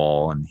went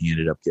AWOL and he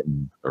ended up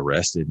getting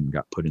arrested and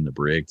got put in the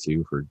brig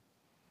too for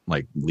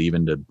like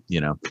leaving to,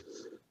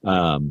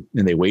 and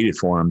they waited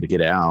for him to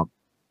get out.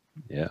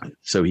 Yeah.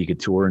 So he could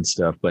tour and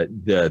stuff. But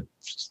the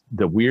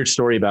weird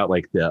story about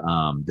like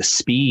the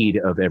speed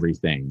of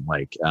everything,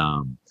 like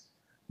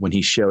when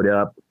he showed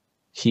up,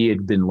 he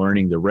had been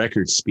learning the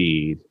record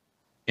speed.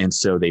 And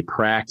so they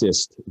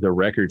practiced the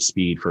record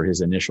speed for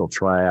his initial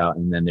tryout.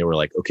 And then they were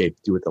like, okay,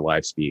 do it the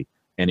live speed.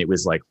 And it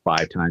was like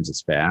 5 times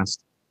as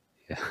fast.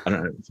 Yeah. I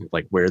don't know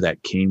like where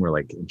that came, where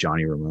like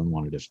Johnny Ramone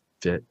wanted to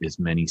fit as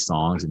many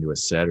songs into a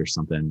set or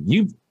something.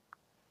 You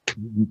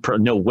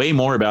know way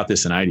more about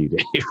this than I do,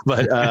 Dave.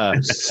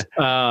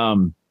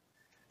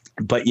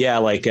 But yeah,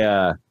 like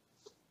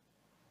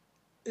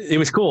it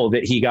was cool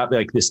that he got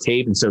like this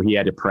tape, and so he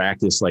had to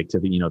practice like to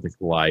the the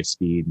live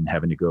speed, and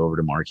having to go over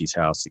to Marky's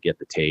house to get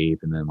the tape,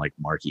 and then like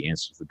Marky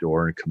answers the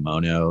door in a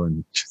kimono,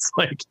 and just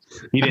like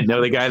he didn't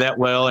know the guy that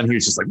well, and he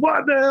was just like,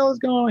 what the hell is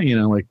going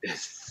on? Like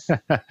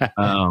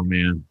oh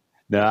man.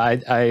 No,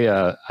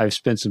 I've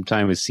spent some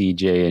time with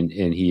CJ,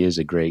 and he is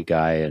a great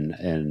guy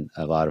and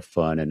a lot of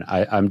fun, and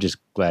I'm just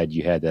glad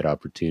you had that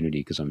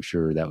opportunity, because I'm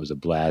sure that was a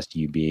blast,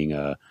 you being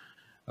a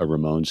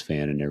Ramones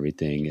fan and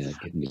everything, and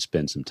getting to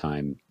spend some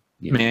time.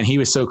 Man, he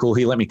was so cool.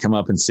 He let me come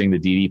up and sing the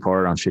Dee Dee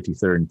part on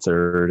 53rd and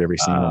 3rd every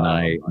single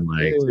night. And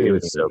like, it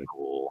was so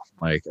cool.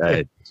 Like,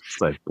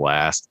 it's like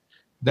blast.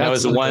 That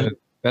was the one.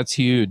 That's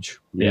huge.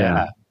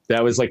 Yeah.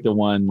 That was like the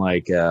one,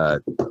 like,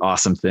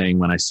 awesome thing.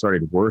 When I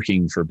started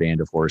working for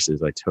Band of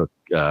Horses, I took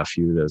a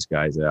few of those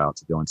guys out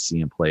to go and see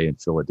him play in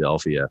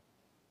Philadelphia.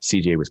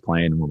 CJ was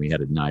playing when we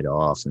had a night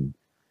off, and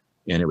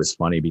it was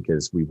funny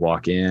because we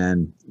walk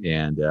in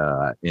and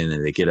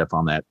then they get up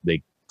on that,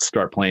 they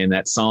start playing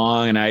that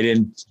song, and I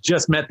didn't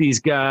just met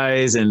these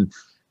guys, and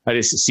I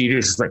just see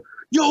just like,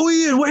 yo,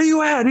 Ian, where are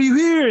you at? Are you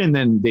here? And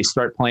then they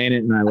start playing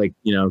it, and I like,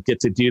 get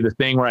to do the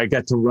thing where I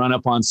got to run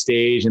up on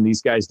stage, and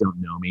these guys don't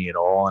know me at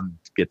all, and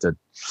get to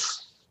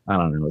I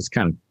don't know. It's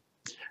kind of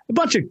a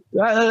bunch of,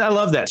 I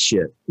love that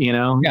shit, you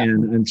know,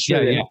 and I'm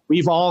sure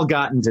we've all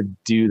gotten to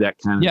do that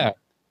kind of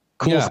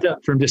cool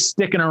stuff from just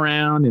sticking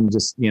around and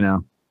just, you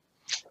know,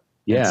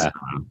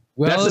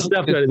 well, that's the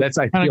stuff that's,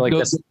 I feel like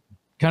that's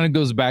kind of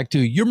goes back to,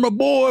 you're my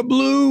boy,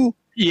 Blue.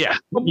 Yeah.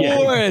 My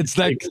boy. It's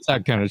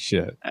that kind of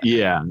shit.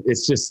 Yeah.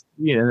 It's just,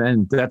 you know,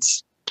 and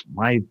that's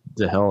why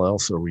the hell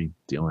else are we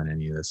doing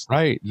any of this?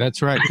 Right.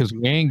 That's right. Because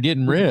we ain't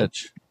getting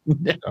rich.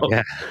 No.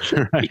 Yeah.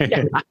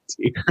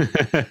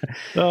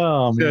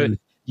 Oh, man. So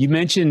you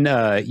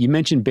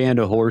mentioned Band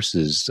of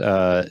Horses.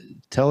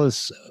 Tell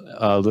us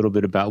a little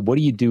bit about, what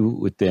do you do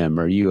with them?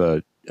 Are you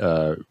a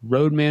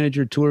road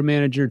manager, tour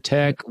manager,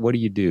 tech? What do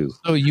you do?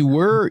 So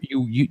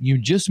you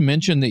just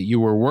mentioned that you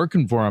were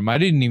working for him. I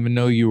didn't even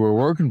know you were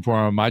working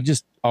for him. I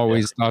just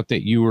always thought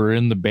that you were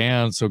in the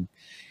band. So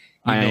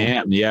I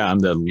am. Yeah, I'm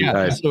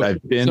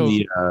I've been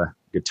the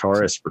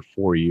guitarist for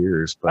 4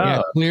 years.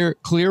 But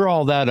clear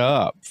all that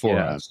up for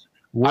us.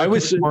 I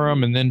was for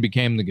him and then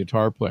became the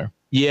guitar player.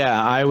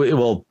 Yeah, I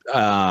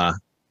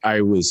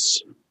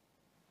was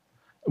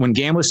when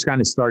Gamblers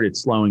kind of started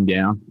slowing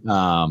down.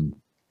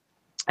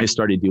 I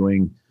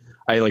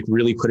like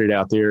really put it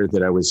out there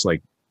that I was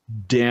like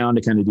down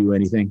to kind of do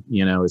anything,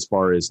 you know, as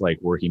far as like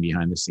working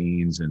behind the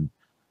scenes and,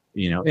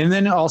 you know, and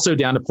then also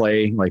down to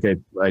play. Like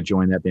I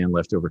joined that band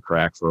Leftover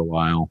Crack for a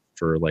while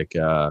for like,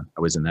 I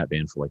was in that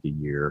band for like a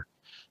year.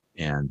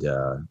 And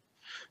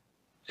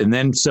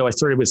then, so I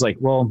sort of was like,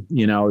 well,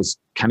 you know, I was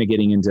kind of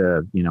getting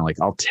into, you know, like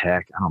I'll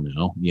tech, I don't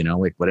know, you know,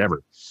 like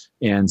whatever.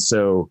 And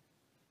so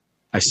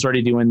I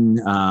started doing,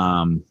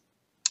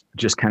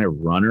 just kind of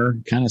runner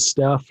kind of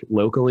stuff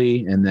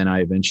locally. And then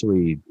I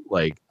eventually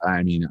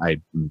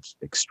I'm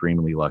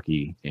extremely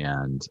lucky.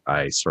 And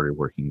I started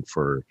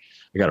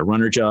I got a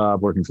runner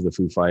job working for the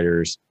Foo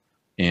Fighters,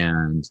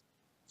 and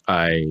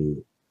I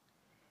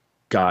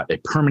got a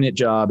permanent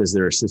job as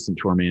their assistant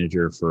tour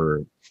manager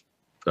for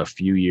a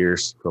few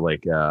years, for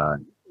like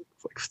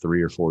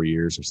 3 or 4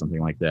 years or something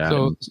like that.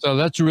 So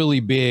that's really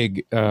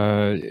big.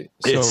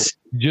 Just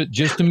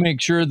to make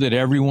sure that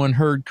everyone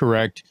heard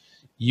correct,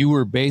 you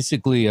were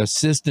basically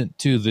assistant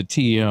to the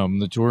TM,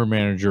 the tour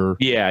manager.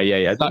 Yeah.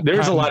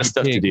 There's a lot of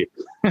stuff to do.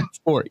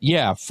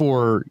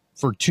 for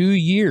 2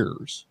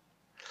 years.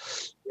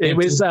 It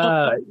was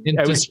for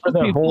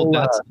the whole.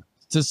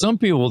 To some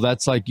people,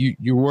 that's like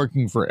you're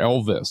working for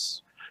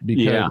Elvis,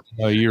 because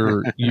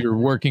you're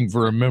working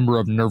for a member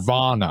of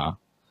Nirvana.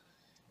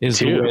 Is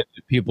the way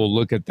that people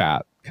look at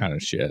that kind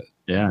of shit.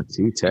 Yeah,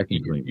 too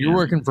technically. You're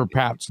working for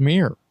Pap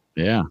Smear.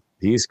 Yeah.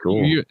 He's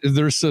cool.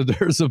 There's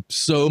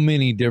so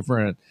many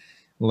different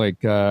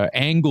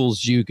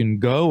angles you can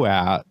go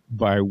at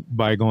by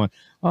going,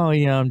 oh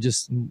yeah, I'm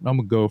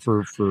gonna go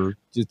for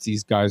just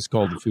these guys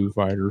called the Foo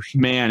Fighters.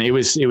 Man, it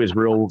was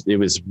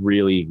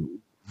really,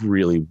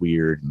 really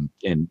weird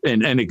and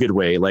in a good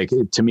way. Like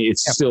to me,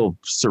 it's still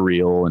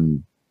surreal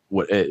and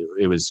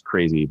it was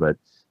crazy. But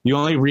the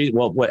only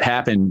what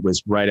happened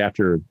was right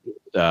after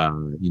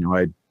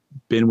I'd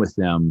been with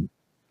them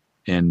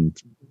and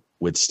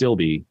would still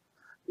be.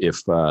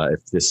 If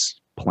this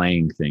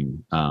playing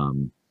thing,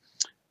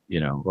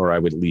 or I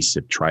would at least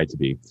have tried to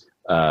be.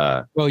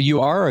 Well,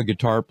 you are a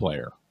guitar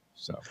player,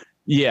 so.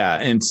 Yeah.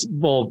 And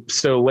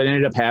so what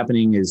ended up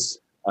happening is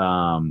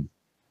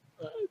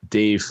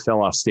Dave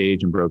fell off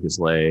stage and broke his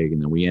leg.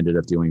 And then we ended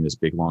up doing this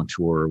big long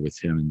tour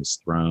with him and this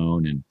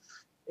Throne.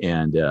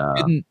 And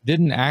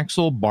didn't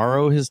Axl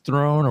borrow his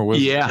Throne, or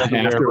was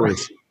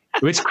afterwards?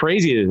 It's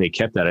crazy that they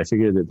kept that. I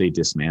figured that they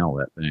dismantled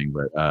that thing,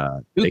 but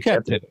who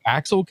kept it?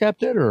 Axl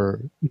kept it,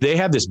 or they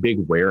have this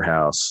big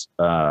warehouse.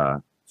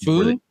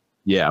 Food?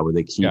 Where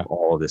they keep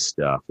all of this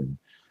stuff,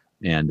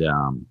 and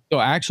so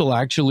Axl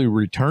actually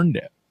returned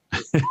it.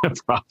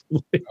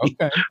 Probably.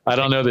 Okay. I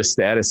don't know the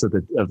status of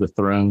the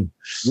Throne.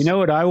 You know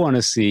what I want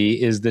to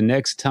see is the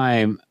next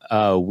time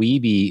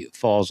Weeby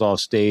falls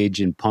off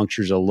stage and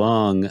punctures a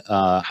lung.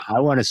 I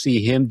want to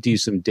see him do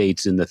some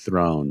dates in the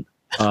Throne.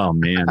 Oh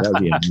man, that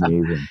would be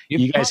amazing.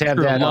 You guys have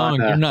that on?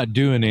 You're not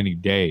doing any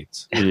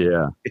dates.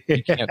 Yeah,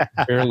 you can't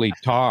barely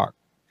talk.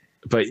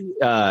 But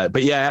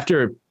yeah,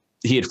 after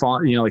he had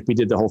fallen, we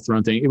did the whole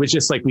Throne thing. It was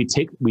just like we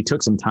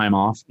took some time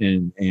off,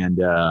 and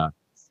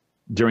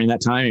during that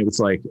time, it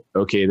was like,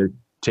 okay, they're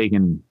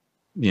taking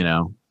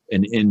an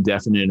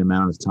indefinite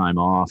amount of time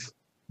off.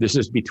 This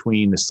is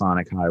between the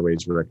Sonic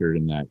Highways record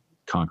and that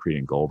Concrete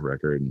and Gold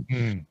record,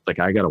 and like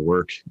I got to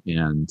work,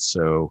 and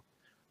so.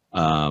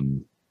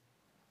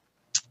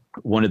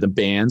 One of the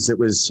bands that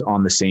was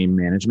on the same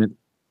management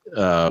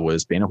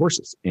was Band of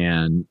Horses,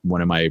 and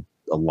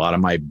a lot of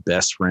my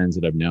best friends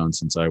that I've known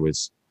since I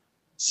was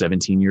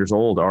 17 years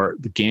old are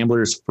the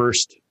Gamblers'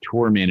 first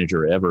tour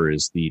manager ever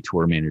is the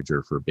tour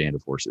manager for Band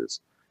of Horses.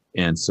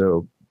 And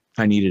so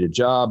I needed a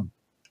job,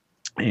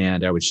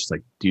 and I was just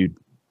like, dude,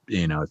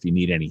 if you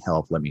need any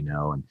help, let me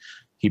know. And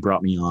he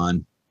brought me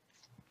on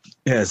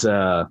as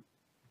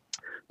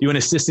doing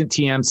assistant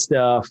TM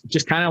stuff,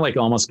 just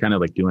almost kind of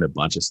like doing a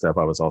bunch of stuff.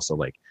 I was also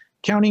like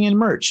counting in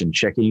merch and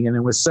checking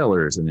in with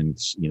sellers, and then,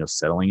 you know,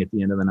 settling at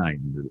the end of the night,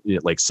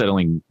 like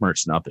settling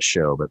merch, not the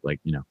show, but like,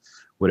 you know,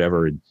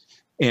 whatever.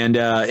 And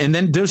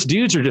then those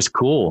dudes are just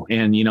cool.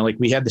 And, you know, like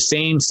we had the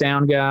same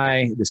sound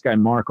guy, this guy,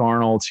 Mark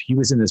Arnold, he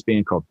was in this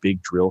band called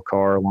Big Drill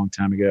Car a long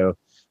time ago.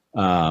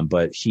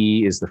 But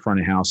he is the front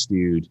of house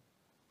dude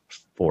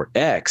for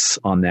X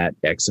on that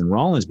X and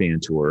Rollins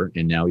band tour.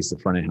 And now he's the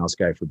front of house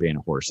guy for Band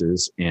of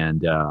Horses.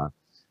 And,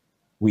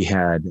 we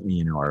had,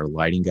 you know, our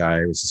lighting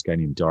guy was this guy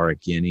named Dara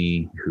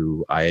Guinea,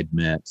 who I had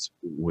met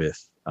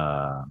with,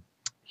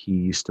 he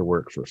used to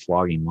work for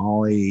Flogging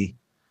Molly,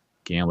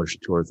 Gamblers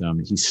toured with them,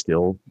 and he's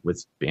still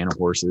with Band of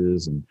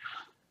Horses. And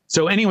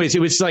so anyways, it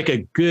was like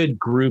a good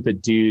group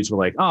of dudes were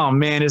like, oh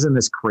man, isn't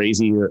this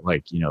crazy that,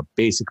 like, you know,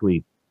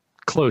 basically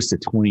close to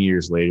 20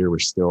 years later, we're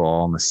still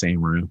all in the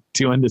same room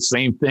doing the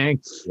same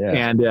thing.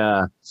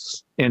 Yeah.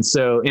 And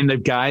so, and the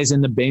guys in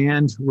the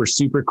band were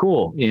super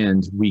cool,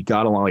 and we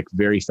got along like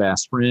very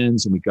fast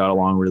friends, and we got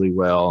along really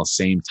well,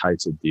 same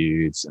types of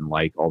dudes and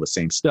like all the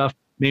same stuff,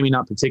 maybe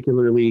not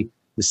particularly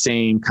the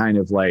same kind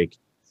of like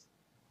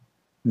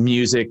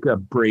music,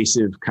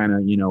 abrasive kind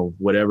of, you know,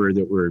 whatever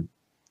that we're,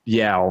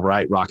 yeah, all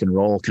right, rock and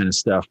roll kind of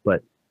stuff,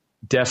 but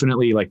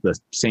definitely like the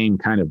same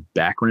kind of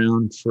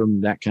background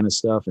from that kind of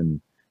stuff. And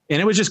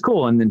it was just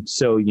cool. And then,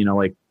 so, you know,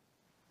 like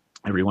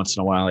every once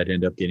in a while I'd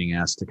end up getting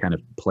asked to kind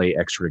of play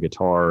extra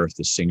guitar if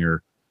the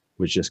singer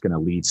was just going to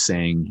lead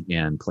sing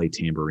and play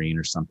tambourine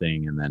or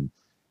something. And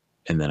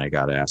then I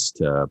got asked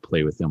to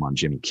play with them on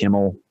Jimmy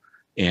Kimmel.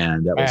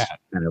 And that was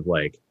kind of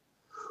like,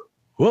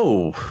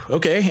 whoa,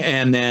 okay.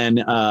 And then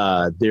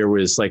there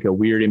was like a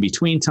weird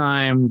in-between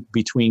time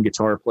between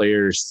guitar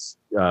players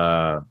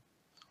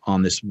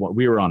on this one.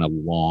 We were on a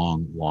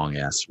long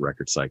ass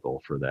record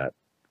cycle for that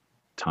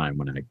time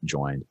when I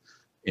joined.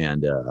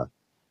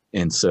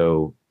 And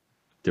so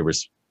there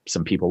was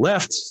some people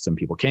left, some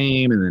people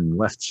came and then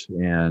left,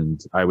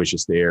 and I was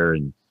just there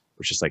and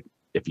was just like,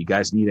 if you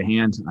guys need a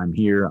hand, I'm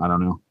here. I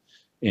don't know.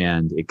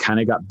 And it kind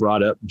of got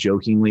brought up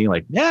jokingly,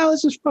 like, yeah,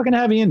 let's just fucking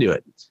have you into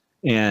it.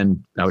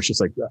 And I was just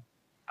like,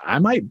 I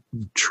might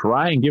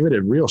try and give it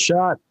a real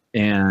shot.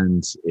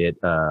 And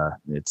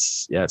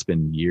it's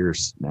been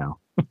years now.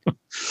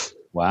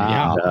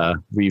 Wow.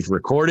 And, we've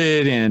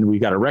recorded and we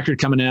got a record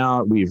coming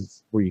out.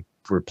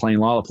 We're playing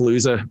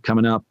Lollapalooza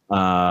coming up,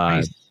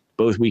 nice.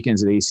 Both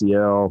weekends at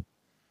ACL,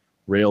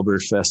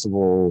 Railbird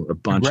Festival, a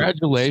bunch.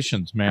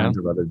 Congratulations, man.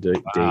 Of other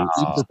dates.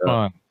 Super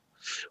fun.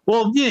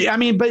 Well, yeah, I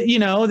mean, but you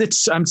know,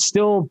 I'm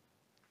still,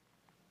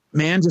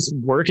 man, just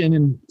working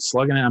and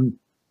slugging it. I'm,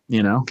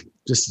 you know,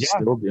 just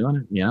still doing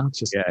it. You know, it's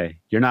just, yeah,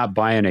 you're not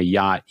buying a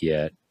yacht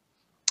yet.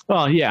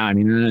 Well, yeah, I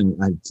mean,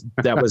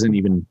 that wasn't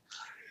even,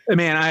 I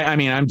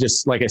mean, I'm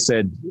just, like I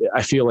said,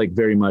 I feel like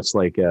very much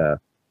like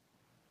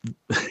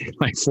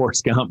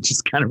Forrest Gump,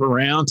 just kind of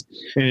around,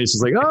 and it's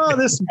just like, oh,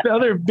 this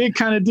other big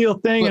kind of deal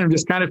thing, and I'm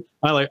just kind of,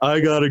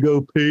 I gotta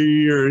go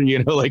pee, or,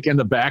 you know, like in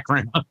the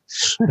background,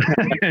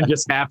 and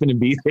just happen to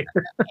be there.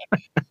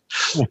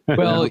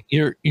 Well,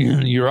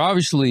 you're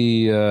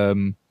obviously,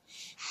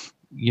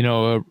 you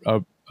know,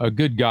 a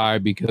good guy,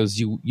 because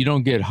you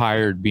don't get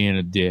hired being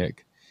a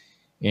dick,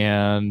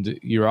 and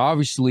you're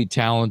obviously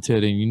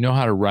talented, and you know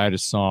how to write a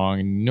song,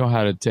 and you know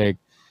how to take,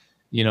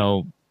 you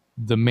know,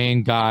 the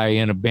main guy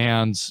in a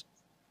band's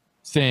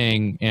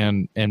thing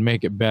and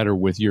make it better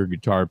with your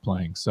guitar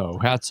playing. So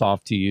hats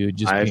off to you,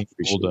 just being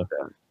able to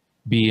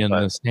be in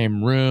the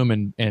same room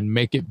and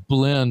make it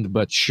blend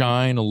but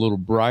shine a little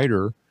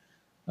brighter.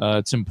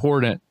 It's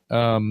important.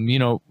 You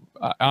know,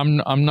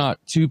 I'm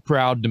not too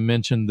proud to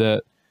mention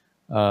that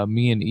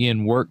me and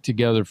Ian worked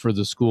together for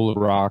the School of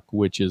Rock,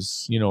 which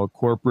is, you know, a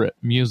corporate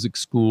music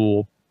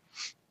school.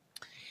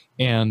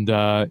 And,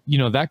 you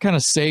know, that kind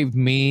of saved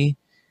me.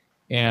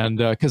 And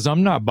because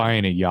I'm not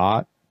buying a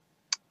yacht.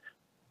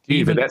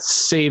 Dude, but that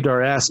saved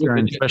our ass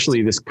during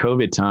especially this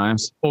COVID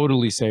times.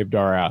 Totally saved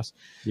our ass.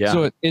 Yeah.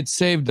 So it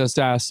saved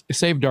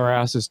our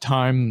asses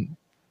time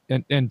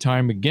and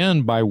time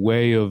again by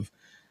way of,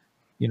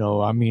 you know,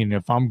 I mean,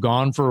 if I'm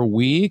gone for a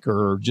week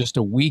or just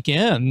a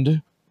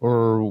weekend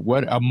or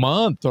a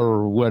month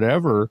or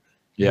whatever,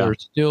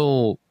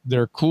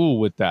 they're cool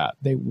with that.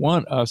 They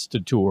want us to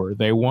tour.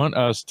 They want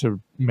us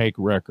to make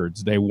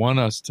records. They want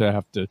us to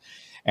have to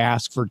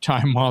ask for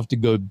time off to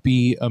go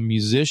be a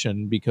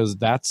musician, because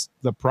that's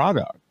the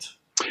product.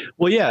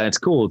 Well, yeah, it's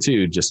cool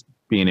too, just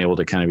being able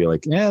to kind of be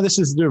like, yeah, this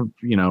is the,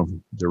 you know,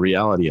 the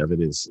reality of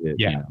it is,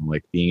 you know,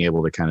 like being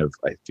able to kind of,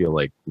 I feel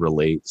like,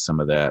 relate some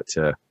of that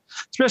to,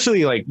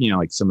 especially like, you know,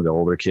 like some of the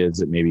older kids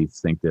that maybe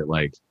think that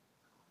like,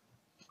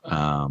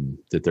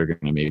 that they're going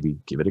to maybe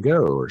give it a go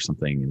or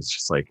something. And it's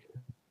just like,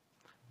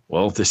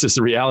 well, this is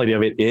the reality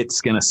of it. It's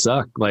going to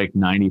suck like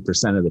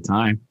 90% of the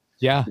time.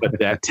 Yeah. But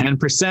that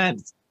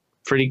 10%,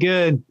 pretty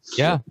good.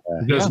 Yeah.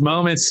 Those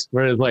moments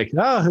where it's like,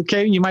 oh,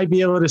 okay, you might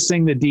be able to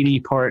sing the Dee Dee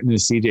part in the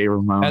CJ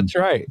Ramone. That's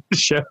right.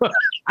 Show.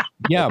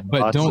 Yeah,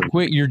 but awesome. Don't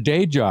quit your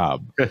day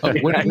job. What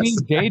do you mean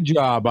day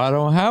job? I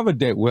don't have a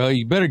day. Well,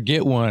 you better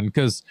get one,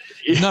 because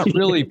it's not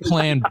really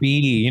plan B.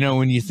 You know,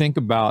 when you think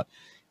about,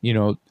 you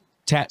know,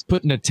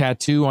 putting a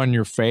tattoo on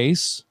your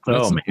face.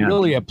 That's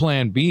really a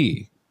plan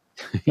B.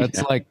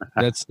 That's like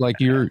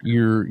you're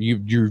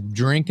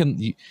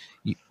drinking,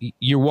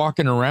 you're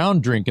walking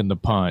around drinking the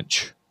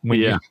punch when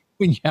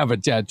you have a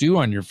tattoo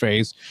on your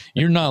face.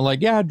 You're not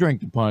like, I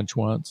drank the punch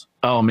once.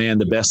 Oh man,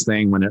 the best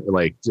thing when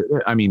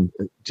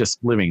just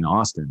living in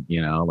Austin,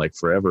 like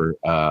forever,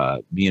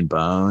 me and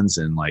Bones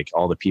and like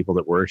all the people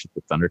that worked at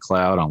the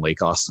Thundercloud on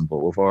Lake Austin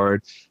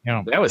Boulevard.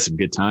 That was some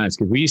good times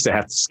because we used to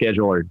have to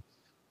schedule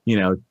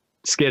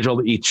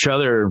each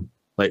other.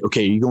 Like,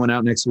 okay, you going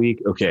out next week?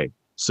 Okay,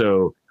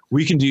 so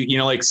we can do,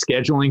 like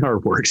scheduling our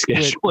work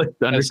schedule at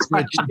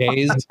Thundercloud. Switch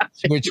days,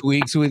 switch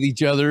weeks with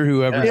each other,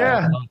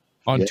 whoever's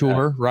on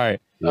tour,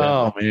 right?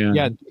 Oh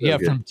man, so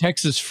from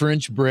Texas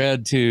French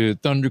bread to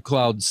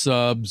Thundercloud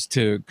subs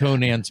to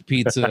Conan's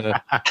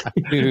Pizza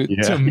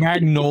to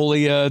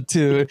Magnolia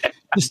to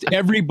just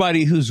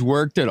everybody who's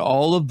worked at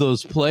all of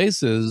those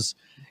places,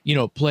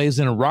 plays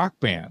in a rock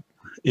band.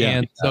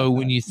 And so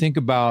when you think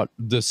about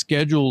the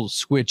schedule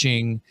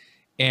switching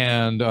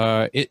and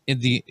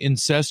the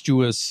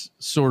incestuous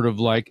sort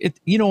of like it,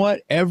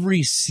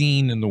 every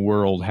scene in the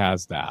world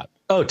has that.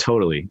 Oh,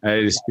 totally.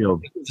 I just feel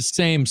the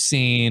same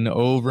scene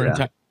over and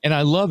time. And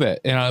I love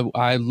it. And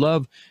I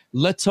love,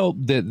 let's hope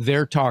that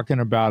they're talking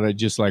about it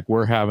just like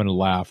we're having a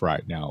laugh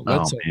right now.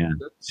 Let's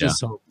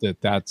just hope that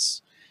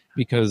that's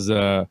because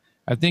I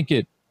think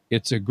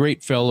it's a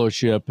great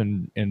fellowship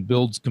and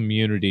builds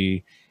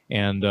community.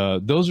 And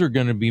those are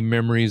going to be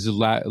memories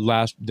that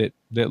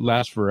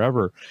last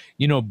forever.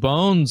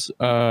 Bones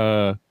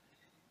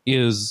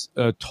is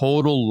a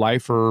total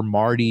lifer.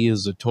 Marty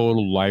is a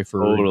total lifer.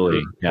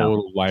 Totally.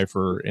 Total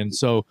lifer. And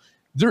so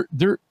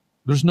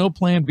there's no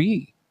plan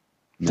B.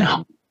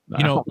 No.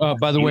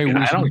 By the way,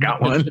 I don't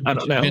got one. I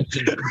don't know.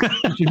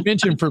 We should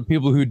mention for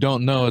people who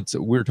don't know,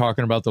 we're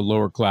talking about the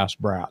Lower Class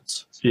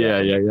Brats.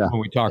 Yeah. When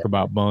we talk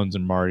about Bones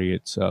and Marty,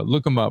 it's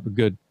look them up. A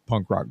good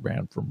punk rock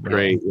band from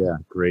great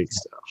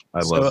stuff.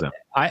 I love them.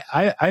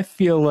 I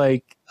feel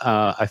like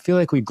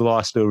we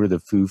glossed over the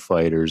Foo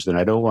Fighters, and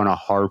I don't want to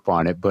harp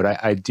on it, but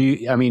I do.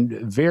 I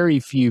mean,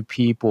 very few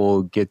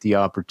people get the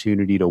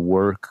opportunity to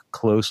work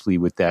closely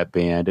with that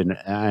band,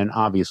 and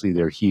obviously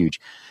they're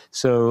huge.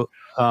 So.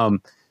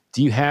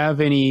 Do you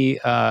have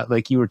any,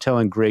 like you were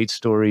telling great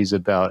stories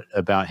about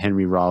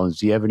Henry Rollins?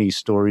 Do you have any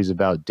stories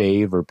about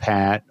Dave or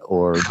Pat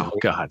or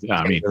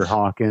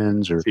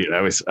Hawkins or? Dude,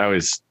 I was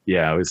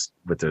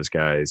with those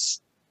guys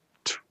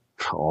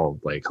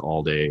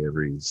all day,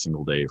 every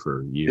single day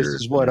for years.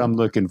 This is what I'm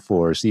looking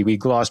for. See, we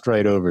glossed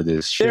right over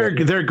this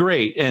shit. They're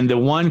great. And the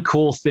one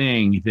cool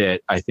thing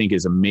that I think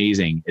is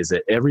amazing is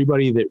that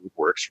everybody that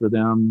works for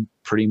them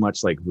pretty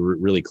much like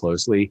really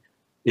closely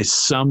is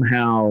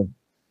somehow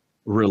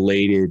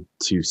related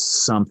to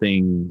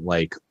something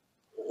like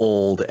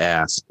old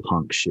ass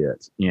punk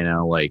shit,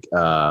 like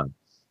one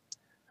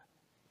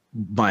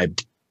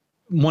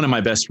of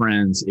my best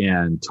friends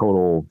and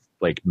total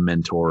like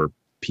mentor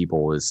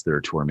people is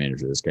their tour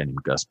manager, this guy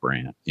named Gus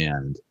Brandt,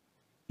 and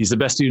he's the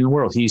best dude in the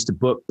world. He used to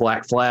book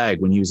Black Flag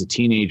when he was a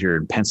teenager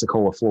in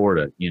Pensacola,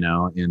 Florida,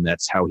 and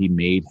that's how he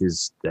made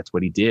that's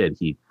what he did.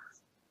 He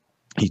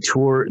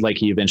toured, like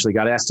he eventually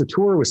got asked to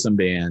tour with some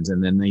bands,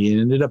 and then he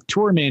ended up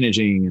tour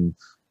managing and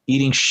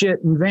eating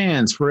shit in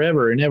vans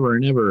forever and ever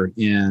and ever.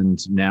 And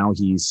now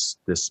he's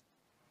this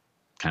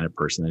kind of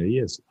person that he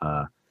is.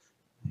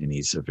 And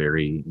he's a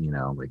very,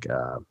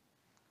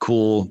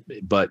 cool,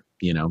 but,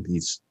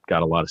 he's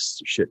got a lot of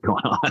shit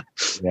going on.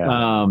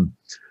 Yeah.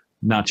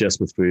 Not just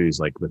with Foos,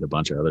 like with a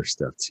bunch of other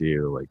stuff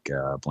too, like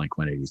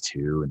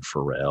Blink-182 and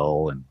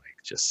Pharrell and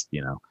like just,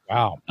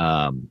 wow.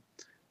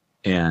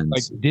 And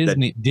like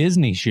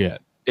Disney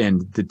shit.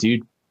 And the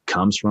dude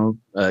comes from,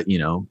 a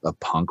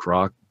punk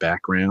rock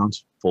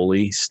background,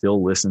 fully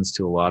still listens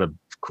to a lot of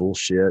cool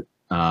shit.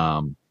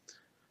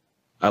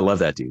 I love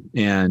that dude.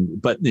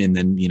 And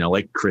then,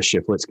 like Chris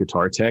Shiflett's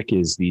guitar tech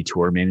is the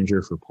tour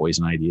manager for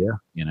Poison Idea,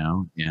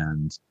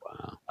 and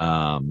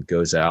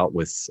goes out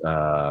with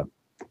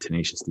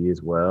Tenacious D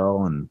as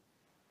well. And,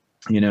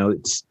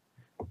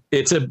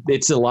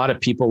 it's a lot of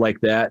people like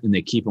that, and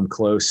they keep them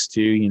close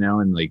too,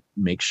 and like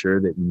make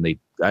sure that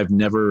I've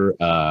never,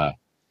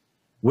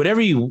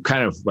 whatever you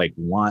kind of like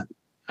want,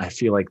 I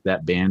feel like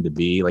that band to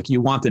be like, you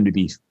want them to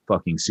be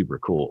fucking super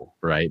cool,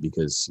 right?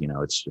 Because,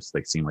 it's just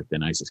like, seem like the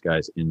nicest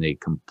guys, and they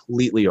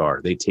completely are.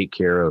 They take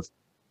care of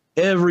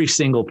every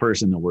single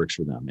person that works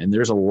for them. And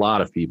there's a lot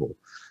of people.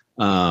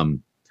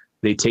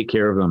 They take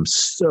care of them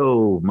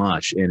so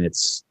much. And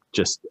it's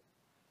just,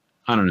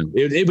 I don't know.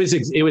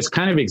 It was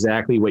kind of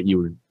exactly what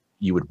you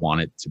would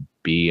want it to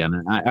be.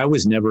 And I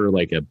was never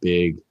like a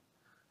big,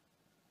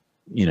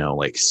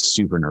 like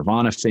super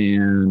Nirvana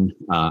fan.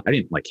 I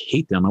didn't like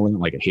hate them. I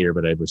wasn't like a hater,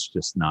 but I was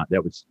just not,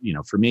 that was,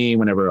 for me,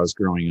 whenever I was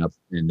growing up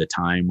in the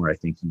time where I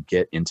think you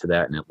get into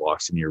that and it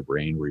locks into your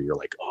brain where you're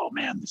like, oh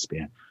man, this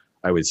band,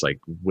 I was like,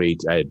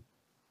 I had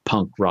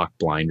punk rock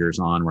blinders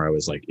on where I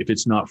was like, if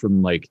it's not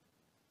from like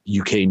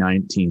UK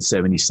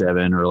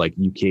 1977 or like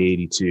UK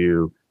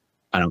 82,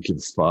 I don't give a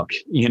fuck.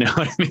 You know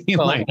what I mean?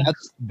 Well, like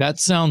that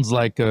sounds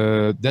like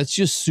that's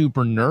just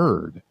super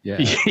nerd.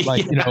 Yeah.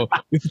 Like, you know,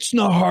 if it's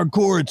not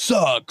hardcore, it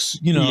sucks.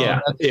 You know,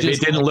 yeah. If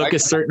it didn't look a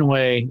certain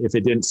way, if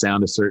it didn't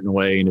sound a certain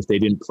way, and if they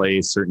didn't play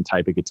a certain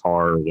type of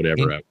guitar or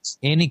whatever,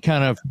 any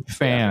kind of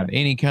fan,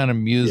 any kind of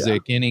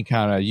music, any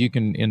kind of, you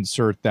can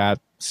insert that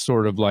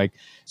sort of like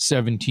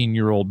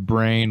 17-year-old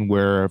brain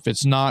where if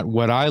it's not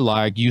what I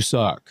like, you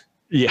suck.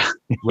 Yeah.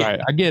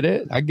 Right. I get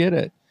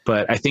it.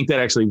 But I think that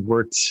actually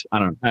worked. I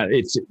don't know.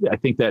 I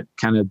think that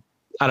kind of,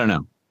 I don't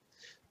know.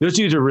 Those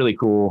dudes are really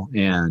cool.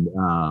 And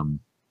I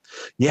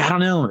don't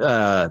know.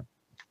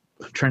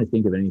 I'm trying to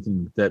think of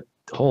anything. That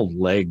whole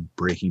leg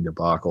breaking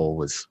debacle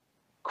was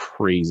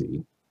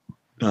crazy.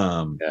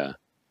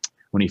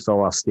 When he fell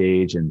off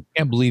stage, and I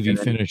can't believe he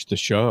finished the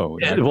show.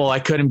 Well, I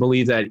couldn't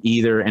believe that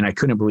either. And I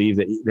couldn't believe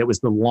that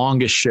was the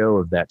longest show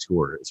of that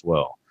tour as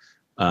well.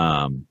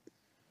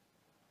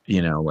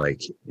 You know,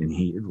 like, and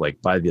he,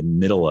 like, by the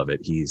middle of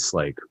it, he's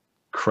like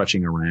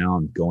crutching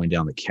around, going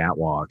down the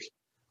catwalk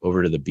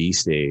over to the B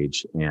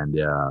stage. And,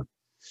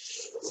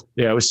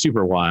 it was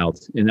super wild.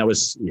 And that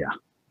was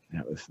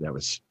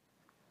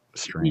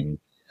strange.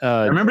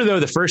 I remember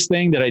though, the first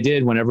thing that I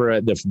did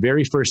the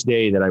very first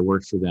day that I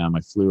worked for them,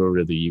 I flew over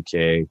to the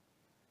UK,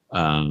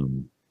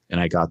 and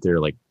I got there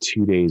like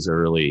 2 days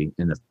early.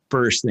 And the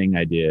first thing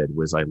I did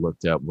was I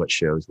looked up what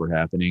shows were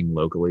happening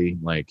locally,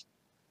 like,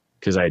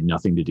 because I had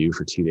nothing to do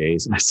for 2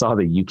 days. And I saw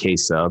the UK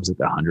subs at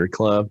the 100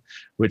 Club,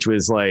 which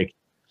was like,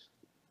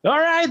 all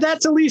right,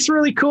 that's at least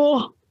really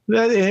cool.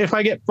 If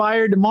I get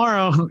fired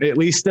tomorrow, at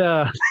least,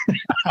 I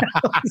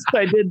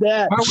did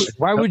that.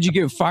 Why would you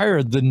get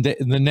fired the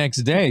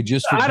next day?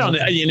 Just for I don't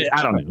know.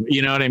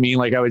 You know what I mean?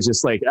 Like, I was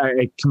just like,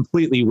 I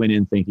completely went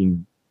in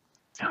thinking,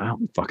 I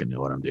don't fucking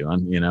know what I'm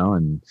doing, you know,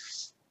 and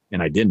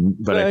I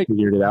didn't, but I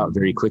figured it out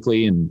very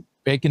quickly and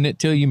faking it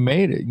till you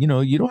made it. You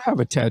know, you don't have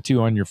a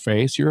tattoo on your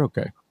face. You're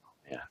okay.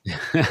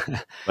 Yeah.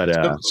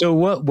 But so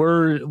what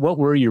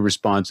were your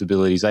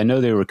responsibilities? I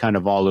know they were kind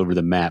of all over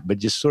the map, but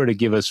just sort of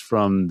give us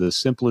from the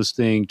simplest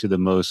thing to the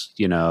most,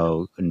 you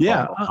know,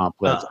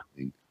 complex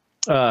thing.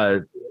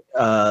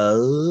 A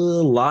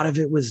lot of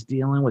it was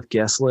dealing with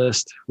guest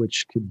list,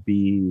 which could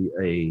be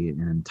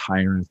an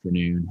entire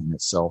afternoon in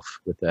itself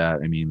with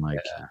that. I mean, like,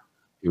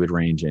 it would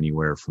range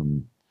anywhere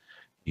from,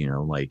 you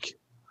know, like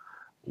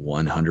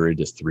 100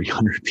 to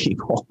 300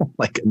 people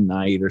like a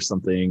night or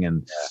something.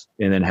 And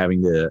then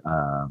having to,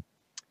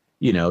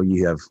 you know,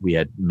 we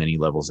had many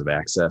levels of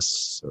access.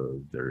 So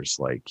there's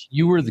like,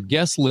 you were the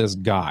guest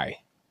list guy.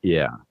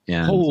 Yeah.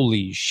 And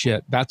holy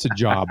shit. That's a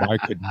job I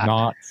could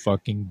not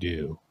fucking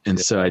do. And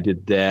so I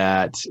did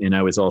that. And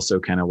I was also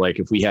kind of like,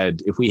 if we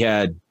had,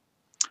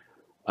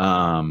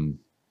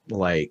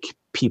 like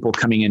people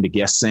coming in to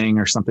guest sing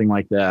or something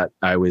like that,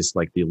 I was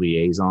like the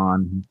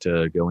liaison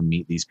to go and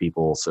meet these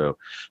people. So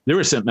there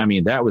was some, I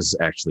mean, that was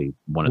actually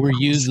one of Were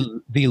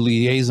you the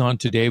liaison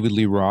to David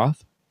Lee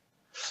Roth?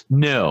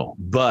 No,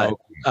 but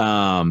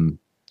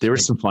there were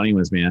some funny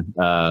ones, man.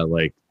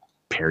 Like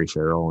Perry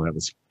Farrell, that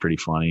was pretty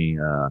funny.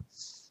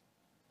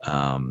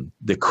 Some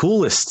of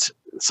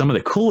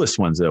the coolest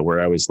ones though, where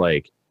I was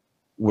like,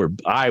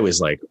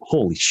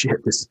 holy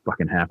shit, this is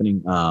fucking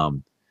happening.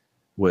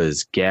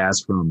 Was Gaz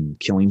from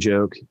Killing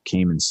Joke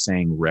came and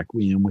sang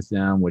Requiem with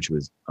them, which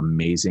was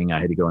amazing. I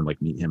had to go and like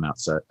meet him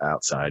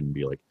outside and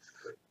be like,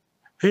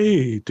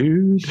 hey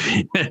dude,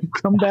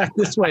 come back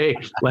this way.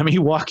 Let me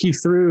walk you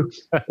through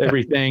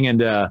everything.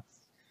 And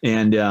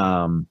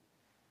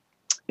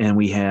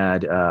we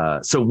had,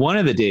 so one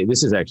of the days,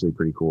 this is actually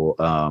pretty cool.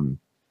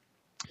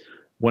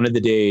 One of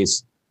the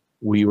days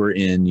we were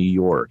in New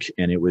York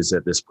and it was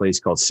at this place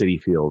called Citi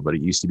Field, but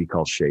it used to be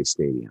called Shea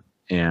Stadium.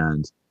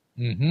 And,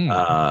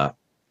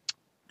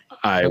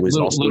 I was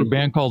also a little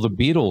band called the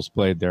Beatles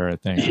played there, I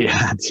think.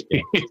 Yeah,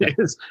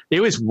 it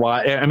was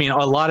why. I mean,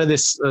 a lot of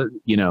this,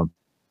 you know,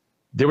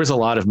 there was a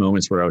lot of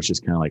moments where I was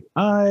just kind of like,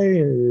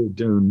 I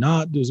do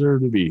not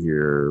deserve to be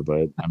here,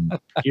 but I'm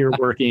here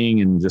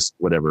working and just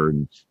whatever,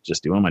 and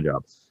just doing my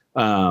job.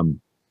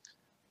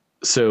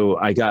 So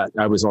I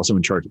was also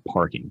in charge of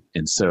parking,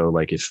 and so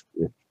like if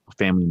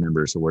family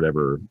members or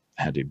whatever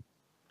had to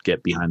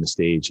get behind the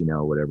stage, you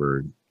know,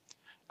 whatever,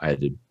 I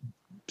had to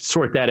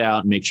sort that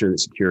out and make sure that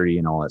security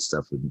and all that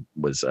stuff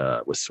was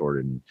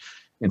sorted.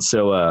 And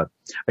so I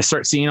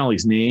start seeing all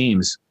these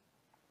names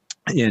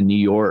in New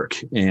York,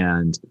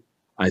 and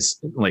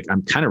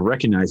I'm kind of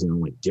recognizing them,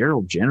 like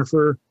Daryl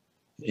Jennifer.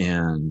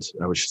 And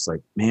I was just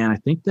like, man, I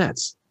think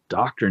that's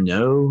Dr.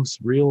 No's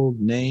real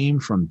name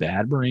from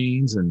Bad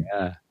Brains. And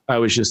I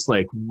was just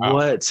like,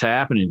 what's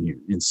happening here?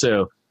 And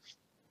so,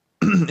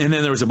 and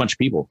then there was a bunch of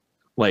people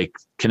like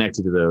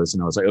connected to those,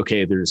 and I was like,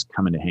 okay, they're just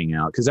coming to hang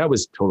out, because that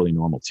was totally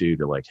normal too,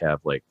 to like have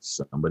like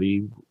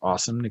somebody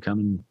awesome to come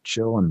and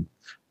chill and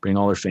bring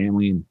all their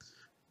family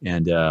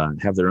and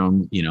have their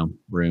own, you know,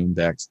 room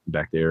back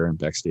there and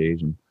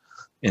backstage.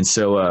 And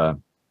so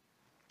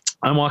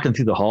I'm walking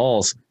through the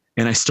halls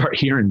and I start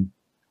hearing,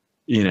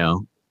 you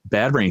know,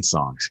 Bad Brain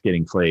songs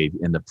getting played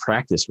in the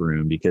practice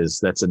room, because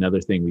that's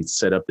another thing. We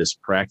set up this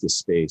practice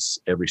space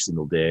every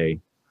single day.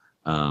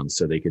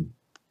 So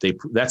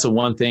that's the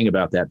one thing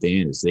about that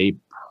band is they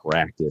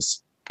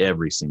practice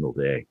every single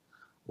day.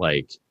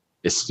 Like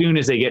as soon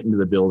as they get into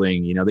the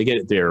building, they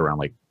get there around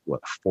like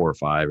 4 or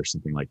 5 or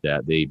something like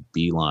that. They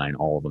beeline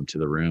all of them to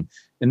the room,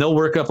 and they'll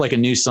work up like a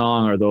new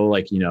song, or they'll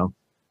like,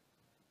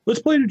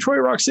 let's play Detroit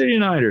Rock City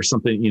tonight or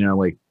something,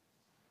 like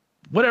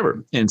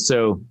whatever. And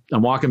so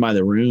I'm walking by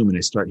the room and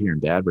I start hearing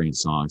Bad Brain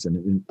songs,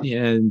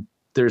 and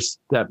there's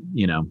that,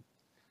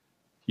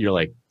 you're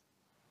like,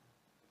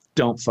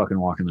 don't fucking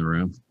walk in the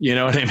room. You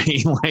know what I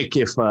mean? Like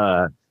if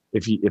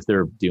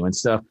they're doing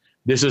stuff,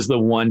 this is the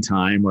one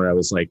time where I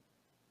was like,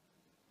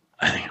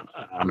 I think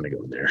I'm going to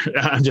go in there.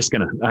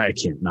 I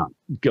can't not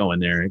go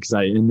in there because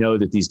I know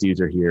that these dudes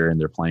are here and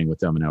they're playing with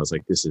them. And I was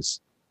like,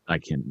 I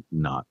can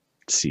not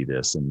see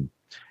this. And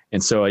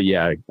so,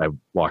 I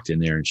walked in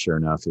there, and sure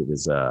enough, it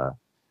was,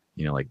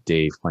 like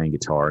Dave playing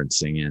guitar and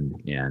singing,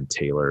 and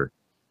Taylor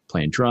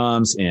playing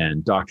drums,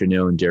 and Dr.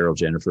 No and Daryl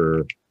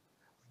Jennifer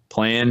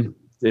playing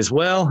as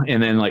well.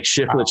 And then like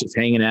Shiflett is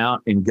hanging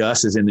out, and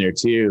Gus is in there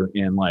too.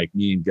 And like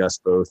me and Gus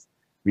both,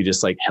 we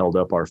just like held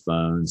up our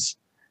phones,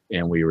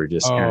 and we were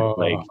just kind of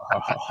like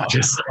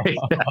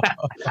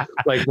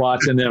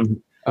watching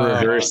them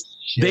rehearse.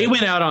 They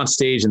went out on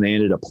stage and they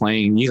ended up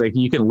playing.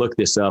 You can look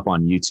this up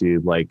on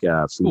YouTube, like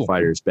Foo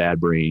Fighters Bad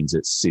Brains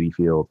at Citi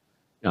Field.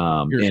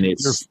 And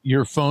it's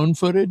your phone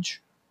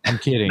footage. I'm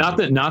kidding. Not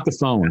the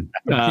phone,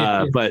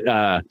 but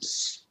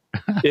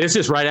it's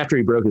just right after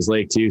he broke his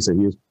leg too. So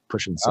he was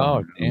pushing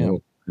some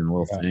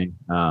little thing.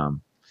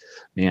 Man,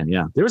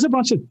 yeah, there was a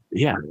bunch of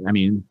I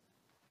mean,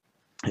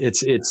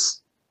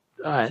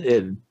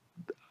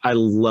 I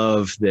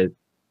love that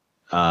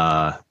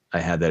I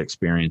had that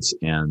experience,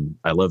 and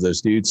I love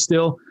those dudes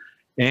still,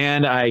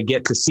 and I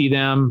get to see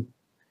them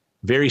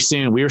very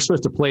soon. We were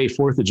supposed to play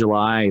 4th of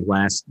July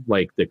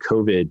like the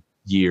COVID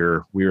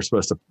year. We were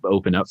supposed to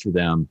open up for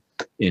them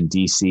in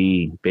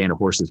DC. Band of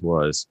Horses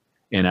was,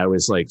 and I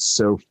was like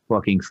so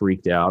fucking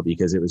freaked out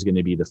because it was going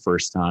to be the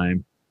first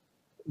time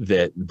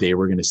that they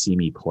were going to see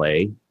me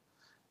play.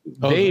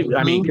 There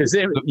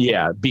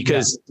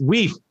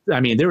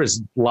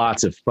was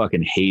lots of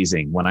fucking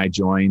hazing when I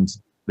joined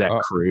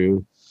that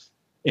crew,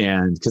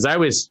 and because I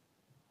was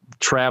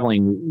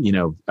traveling,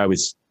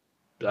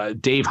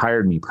 Dave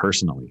hired me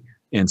personally,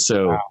 and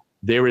so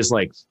there was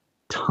like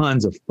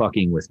tons of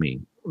fucking with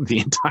me the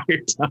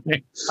entire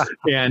time,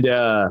 and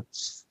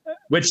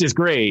which is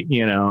great,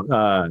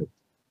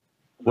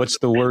 What's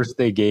the worst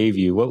they gave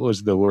you? What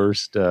was the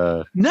worst?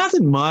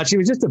 Nothing much. It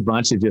was just a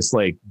bunch of just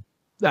like.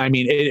 I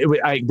mean,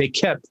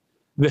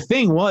 the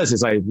thing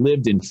was I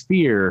lived in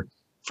fear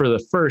for the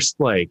first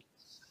like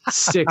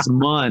 6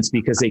 months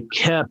because they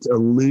kept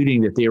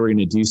alluding that they were going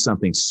to do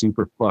something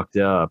super fucked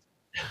up,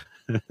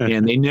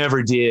 and they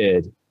never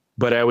did.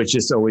 But I was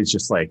just always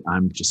just like,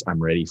 I'm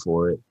ready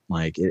for it.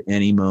 Like at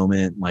any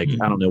moment, like,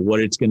 I don't know what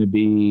it's going to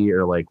be,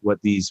 or like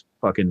what these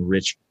fucking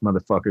rich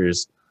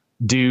motherfuckers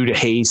do to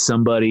haze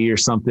somebody or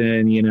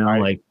something,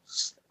 like,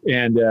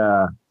 and,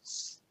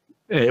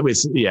 it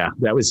was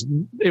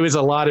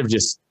a lot of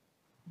just,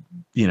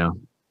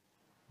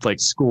 like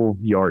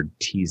schoolyard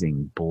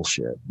teasing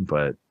bullshit,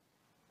 but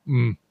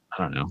I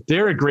don't know.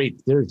 They're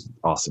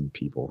awesome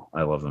people.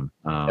 I love them.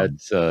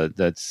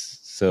 That's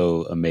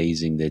so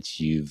amazing that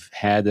you've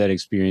had that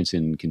experience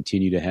and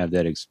continue to have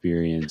that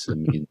experience. I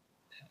mean,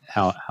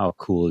 how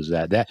cool is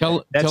that?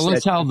 Tell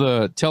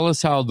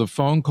us how the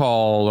phone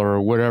call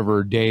or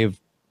whatever, Dave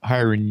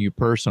hiring you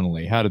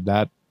personally, how did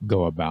that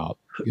go about?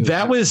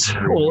 That was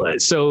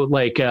so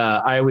like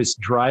I was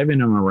driving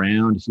him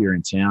around here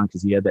in town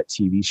because he had that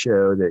TV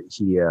show that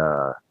he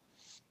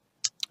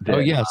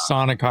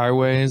Sonic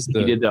Highways.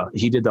 He did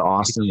the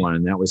Austin one,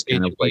 and that was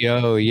kind of like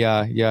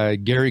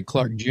Gary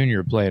Clark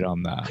Jr. played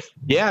on that.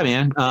 Yeah,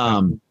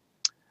 man.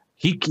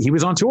 He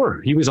was on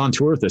tour. He was on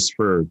tour with us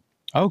for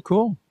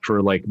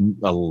for like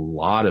a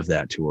lot of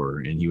that tour,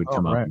 and he would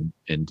come up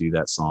and do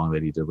that song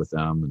that he did with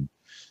them,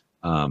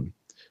 and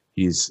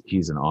he's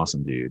an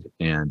awesome dude,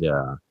 and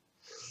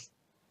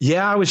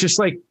I was just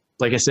like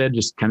I said,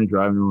 just kind of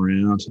driving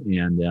around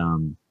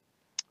and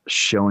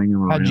showing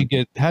him around.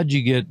 How'd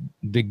you get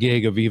the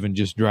gig of even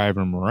just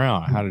driving him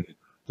around? How did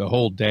the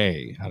whole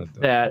day?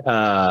 That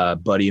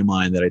buddy of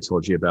mine that I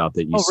told you about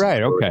that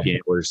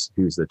Gamblers,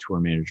 who's the tour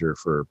manager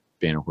for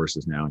Band of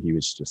Horses now, he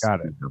was just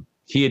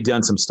he had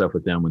done some stuff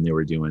with them when they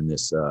were doing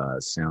this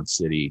Sound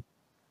City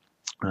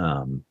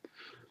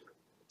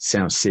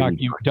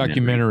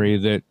documentary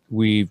that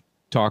we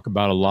talk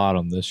about a lot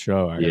on this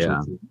show.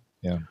 Actually.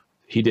 Yeah.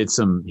 He did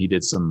some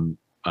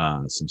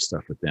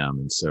stuff with them,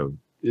 and so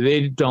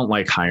they don't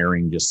like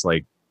hiring just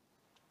like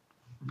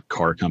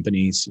car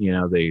companies.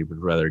 They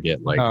would rather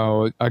get like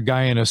a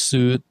guy in a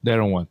suit. They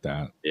don't want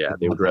that. Yeah,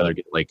 they would rather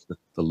get like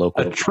the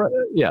local, a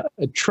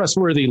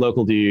trustworthy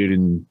local dude,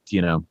 and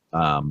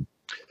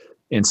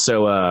and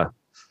so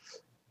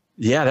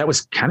that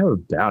was kind of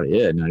about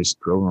it. And I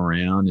just drove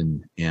around,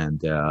 and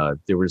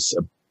there was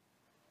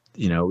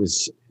there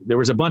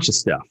was a bunch of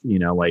stuff,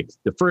 like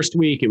the first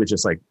week, it was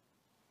just like,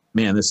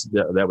 man,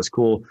 that was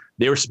cool.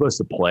 They were supposed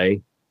to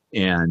play,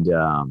 and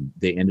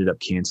they ended up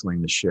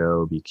canceling the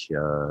show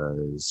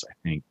because I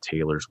think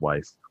Taylor's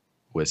wife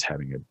was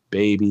having a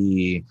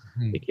baby.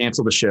 They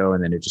canceled the show,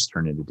 and then it just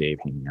turned into Dave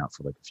hanging out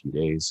for like a few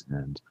days,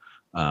 and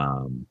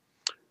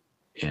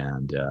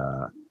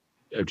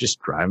just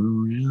driving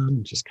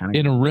around, just kind of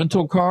in a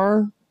rental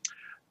car,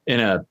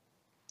 in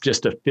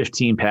just a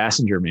 15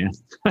 passenger, man.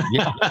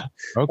 Yeah.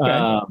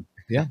 Okay.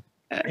 Yeah.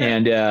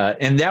 And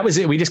that was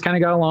it. We just kind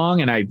of got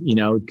along,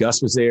 and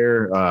Gus was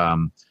there,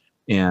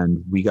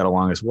 and we got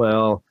along as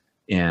well.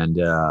 And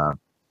that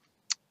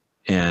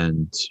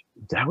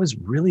was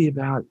really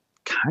about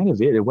kind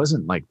of it. It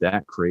wasn't like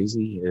that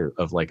crazy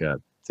of like a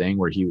thing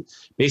where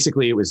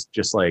it was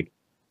just like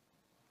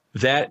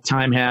that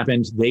time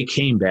happened. They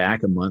came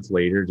back a month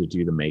later to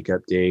do the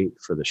makeup date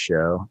for the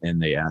show,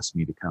 and they asked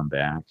me to come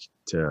back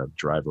to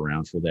drive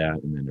around for that,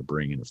 and then to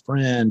bring in a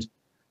friend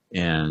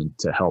and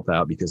to help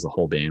out because the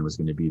whole band was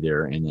going to be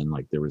there. And then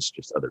like there was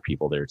just other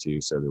people there too,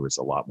 so there was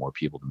a lot more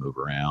people to move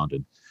around,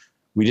 and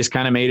we just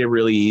kind of made it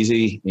really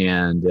easy,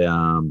 and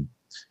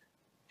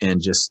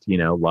just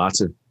lots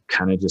of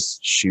kind of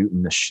just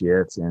shooting the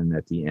shit. And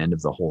at the end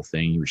of the whole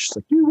thing, he was just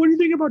like, dude, what do you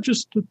think about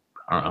just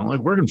like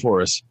working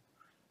for us?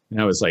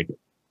 And I was like,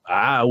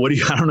 I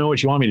don't know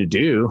what you want me to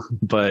do,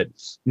 but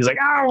he's like,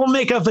 we'll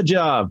make up a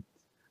job.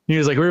 He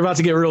was like, we're about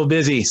to get real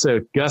busy,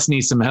 so Gus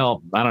needs some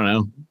help. I don't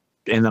know.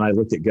 And then I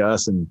looked at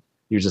Gus, and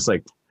he was just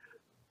like,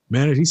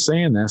 man, if he's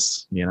saying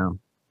this,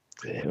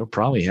 it'll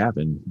probably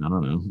happen. I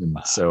don't know. And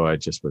so I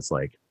just was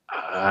like,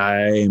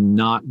 I'm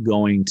not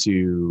going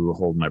to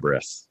hold my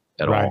breath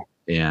at all.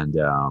 And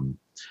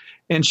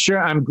sure,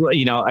 I'm glad,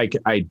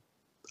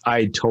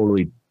 I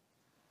totally,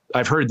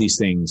 I've heard these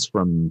things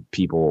from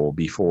people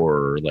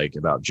before, like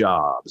about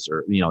jobs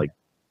or, like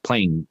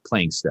playing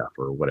stuff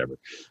or whatever.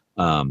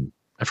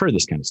 I've heard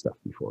this kind of stuff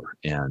before,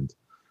 and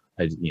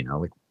I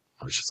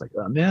was just like,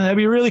 oh, man, that'd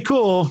be really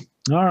cool.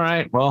 All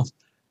right, well,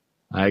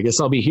 I guess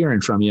I'll be hearing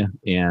from you.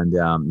 And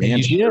man,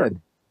 you did.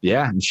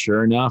 Yeah, and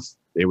sure enough,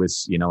 it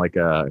was like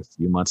a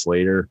few months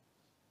later,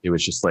 it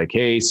was just like,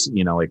 hey,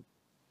 like,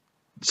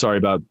 sorry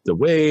about the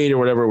wait or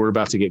whatever. We're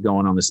about to get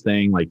going on this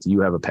thing. Like, do you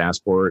have a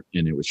passport?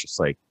 And it was just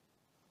like,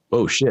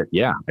 oh shit,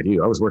 yeah, I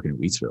do. I was working at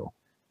Wheatsville,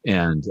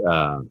 and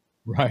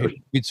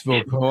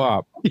Wheatsville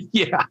Co-op.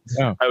 Yeah.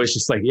 I was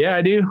just like, yeah,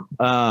 I do.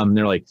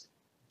 They're like,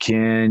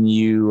 can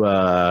you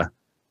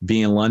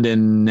be in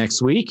London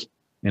next week?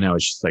 And I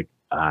was just like,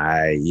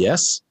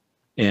 yes.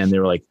 And they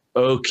were like,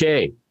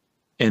 okay.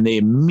 And they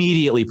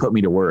immediately put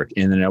me to work.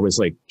 And then I was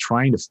like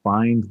trying to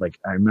find, like,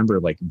 I remember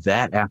like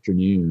that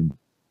afternoon,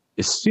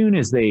 as soon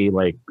as I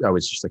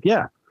was just like,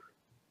 yeah,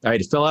 I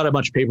had to fill out a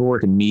bunch of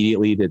paperwork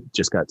immediately that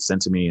just got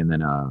sent to me. And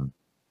then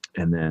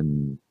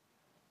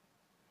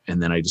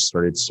I just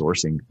started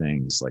sourcing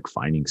things, like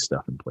finding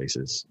stuff in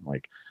places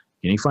like,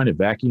 can you find a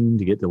vacuum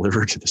to get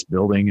delivered to this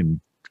building? And,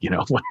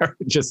 whatever,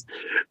 just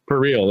for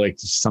real, like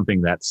just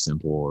something that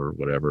simple or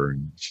whatever.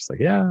 And she's like,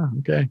 yeah,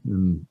 okay.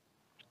 And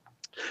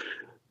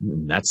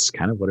that's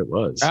kind of what it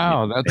was.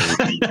 Oh, that's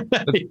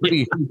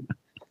pretty.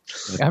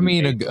 I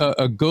mean,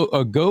 a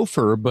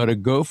gopher, but a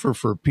gopher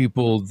for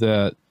people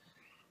that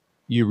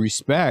you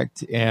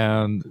respect,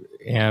 and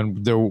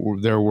there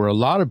were a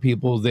lot of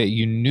people that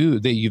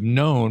you've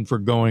known for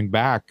going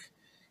back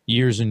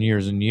years and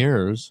years and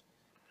years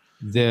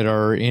that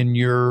are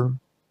in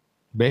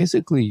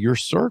basically your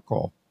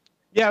circle.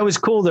 Yeah, it was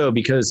cool though,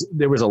 because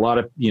there was a lot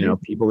of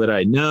people that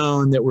I'd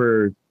known that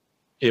were.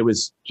 It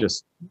was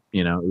just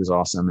it was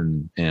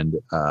awesome, and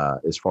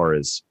as far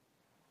as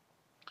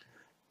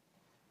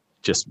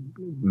just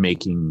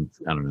making,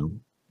 I don't know,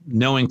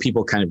 knowing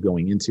people kind of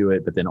going into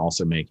it, but then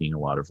also making a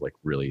lot of like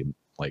really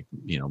like,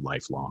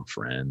 lifelong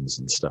friends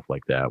and stuff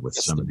like that with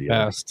some of the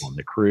other people on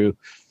the crew,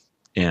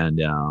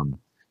 and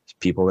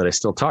people that I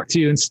still talk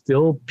to, and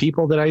still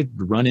people that I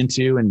run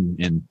into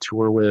and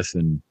tour with.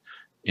 And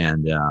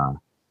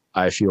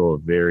I feel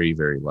very,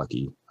 very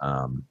lucky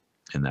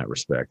in that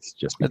respect,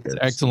 just because. That's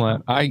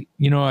excellent. I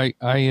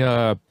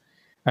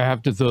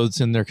have to throw this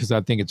in there because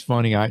I think it's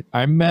funny.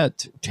 I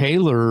met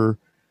Taylor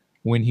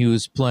when he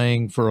was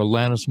playing for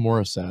Alanis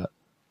Morissette.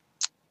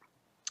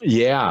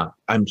 Yeah,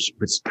 I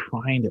was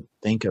trying to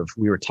think of.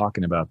 We were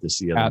talking about this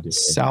the other day. At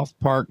South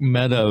Park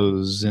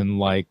Meadows in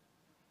like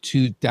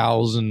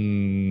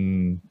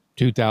 2000.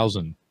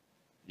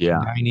 Yeah,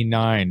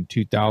 99,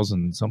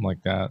 2000, something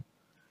like that.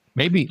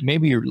 Maybe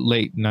your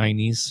late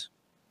 90s,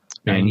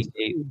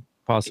 98,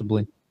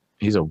 possibly.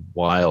 He's a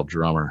wild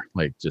drummer.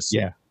 Like, just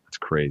it's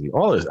crazy.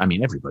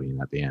 Everybody in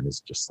that band is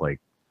just like.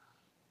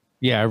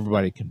 Yeah,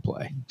 everybody can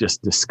play.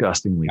 Just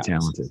disgustingly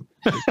talented.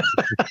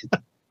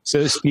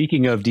 So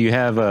speaking of, do you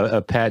have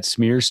a Pat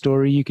Smear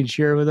story you can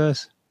share with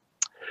us?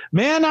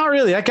 Man, not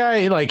really. That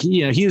guy, like,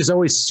 he was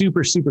always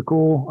super, super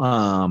cool.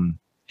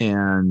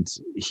 And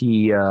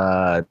he's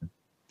a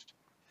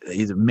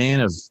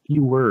man of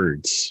few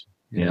words.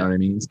 You know what I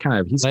mean? He's kind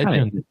of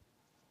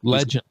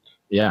legend.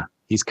 Yeah.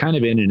 He's kind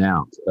of in and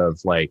out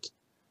of like,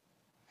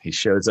 he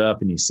shows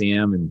up and you see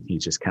him and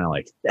he's just kind of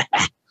like,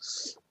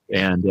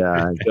 and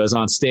goes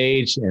on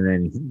stage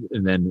and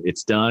then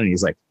it's done and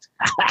he's like,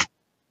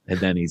 and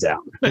then he's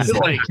out. Is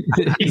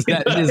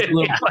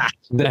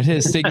that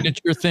his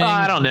signature thing?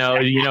 I don't know.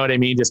 You know what I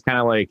mean? Just kind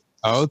of like,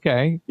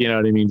 okay. You know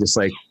what I mean? Just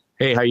like,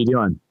 hey, how you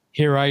doing?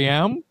 Here I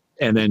am.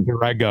 And then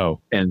here I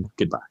go. And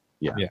goodbye.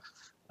 Yeah.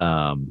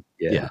 I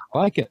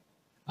like it.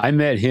 I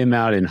met him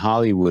out in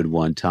Hollywood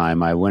one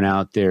time. I went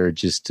out there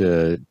just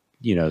to,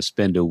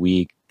 spend a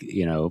week,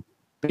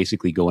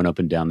 basically going up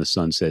and down the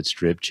Sunset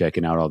Strip,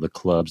 checking out all the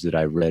clubs that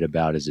I read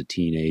about as a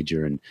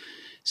teenager and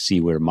see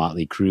where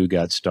Motley Crue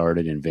got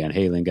started and Van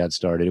Halen got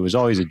started. It was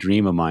always a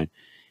dream of mine.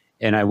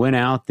 And I went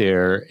out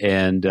there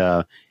and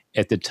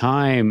at the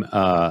time,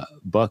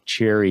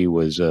 Buckcherry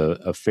was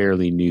a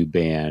fairly new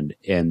band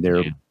and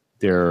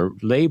their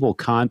label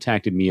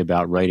contacted me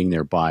about writing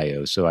their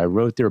bio. So I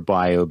wrote their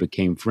bio,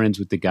 became friends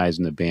with the guys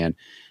in the band.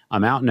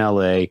 I'm out in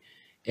LA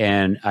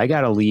and I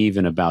got to leave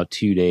in about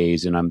 2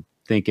 days. And I'm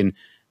thinking,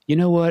 you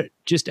know what?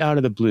 Just out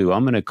of the blue,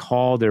 I'm going to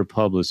call their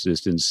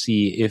publicist and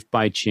see if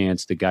by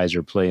chance the guys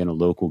are playing a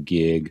local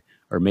gig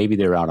or maybe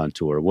they're out on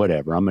tour,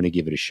 whatever. I'm going to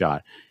give it a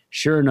shot.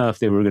 Sure enough,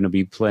 they were going to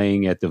be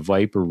playing at the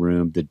Viper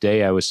Room the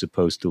day I was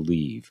supposed to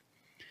leave.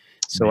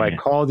 So I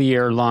call the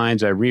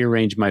airlines, I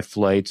rearrange my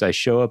flights, I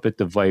show up at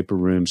the Viper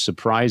Room,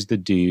 surprise the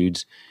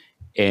dudes,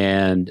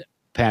 and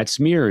Pat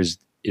Smear is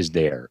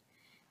there.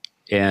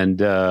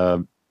 And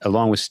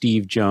along with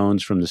Steve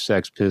Jones from the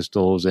Sex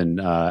Pistols, and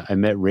I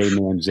met Ray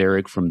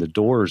Manzarek from The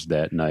Doors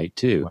that night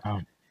too.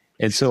 Wow.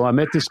 And so I'm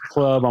at this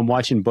club, I'm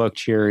watching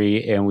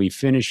Buckcherry, and we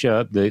finish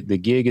up, the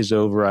gig is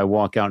over, I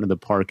walk out into the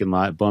parking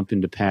lot, bump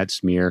into Pat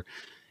Smear,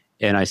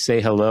 and I say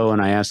hello, and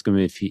I ask him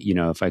if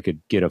if I could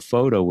get a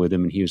photo with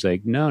him, and he was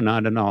like, "No,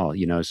 not at all."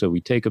 So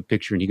we take a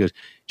picture, and he goes,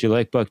 "Do you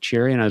like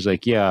Buckcherry?" And I was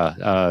like, "Yeah,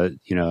 I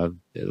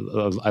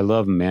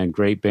love him, man.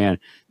 Great band."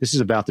 This is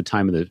about the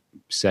time of the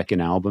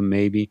second album,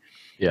 maybe.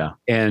 Yeah.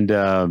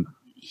 And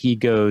he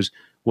goes,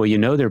 "Well,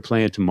 they're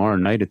playing tomorrow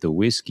night at the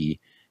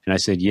Whiskey." And I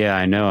said, "Yeah,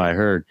 I know, I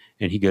heard."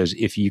 And he goes,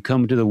 "If you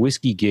come to the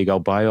Whiskey gig, I'll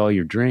buy all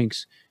your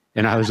drinks."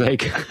 And I was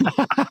like,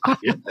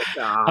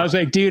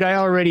 dude, I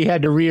already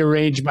had to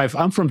rearrange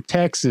I'm from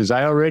Texas.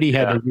 I already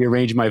had to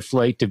rearrange my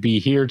flight to be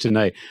here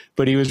tonight.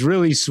 But he was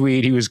really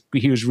sweet. He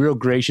was real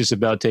gracious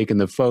about taking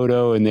the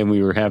photo. And then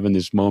we were having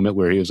this moment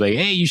where he was like,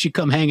 "Hey, you should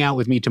come hang out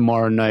with me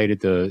tomorrow night at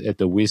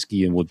the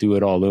Whiskey and we'll do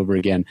it all over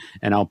again.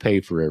 And I'll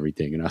pay for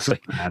everything." And I was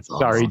like, "That's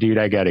sorry, awesome. Dude,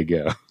 I got to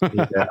go."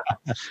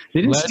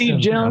 Didn't Steve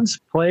Jones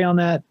play on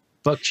that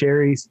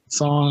Buckcherry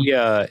song?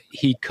 Yeah,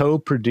 he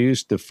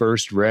co-produced the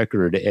first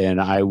record, and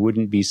I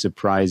wouldn't be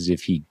surprised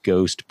if he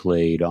ghost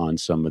played on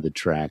some of the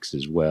tracks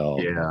as well.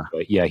 Yeah.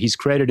 But yeah, he's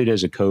credited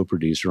as a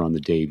co-producer on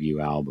the debut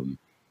album.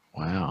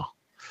 Wow.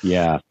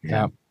 Yeah.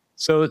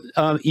 So,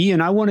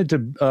 Ian, I wanted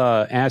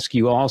to ask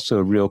you also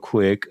real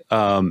quick.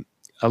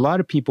 A lot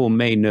of people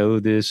may know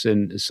this,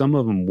 and some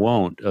of them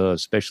won't,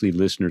 especially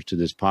listeners to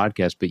this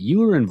podcast, but you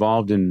were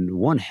involved in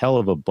one hell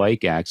of a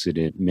bike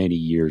accident many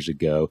years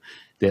ago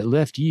that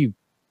left you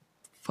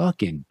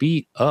fucking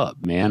beat up,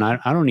 man.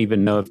 I don't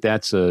even know if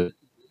that's an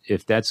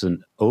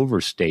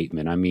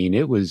overstatement. I mean,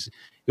 it was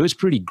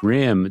pretty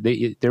grim.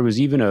 There was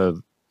even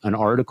an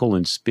article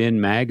in Spin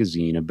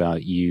magazine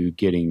about you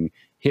getting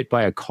hit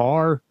by a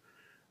car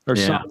or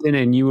something,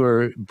 and you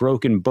were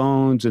broken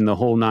bones and the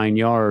whole 9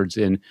 yards.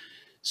 And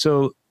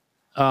so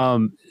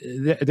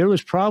there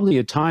was probably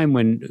a time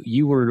when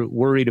you were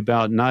worried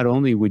about not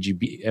only would you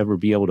ever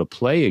be able to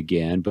play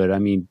again, but I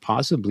mean,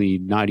 possibly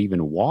not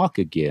even walk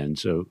again.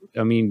 So,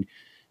 I mean,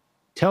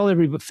 fill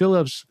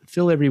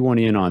everyone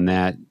in on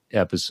that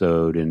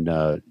episode.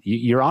 And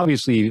you're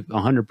obviously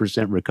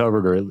 100%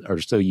 recovered,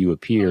 or so you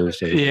appear.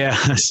 So. Yeah,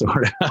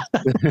 sort of.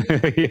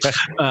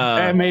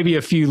 And maybe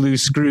a few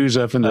loose screws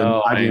up in the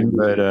noggin,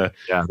 but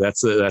yeah,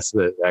 that's the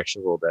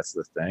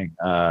thing,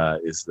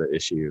 is the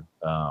issue.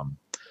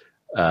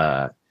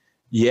 I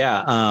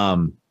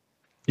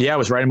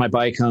was riding my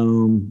bike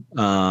home,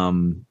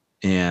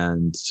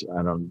 and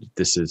I'm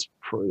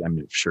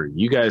sure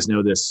you guys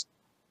know this,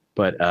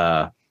 but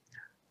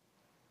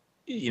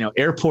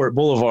Airport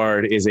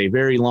Boulevard is a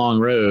very long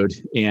road,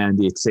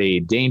 and it's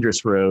a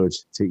dangerous road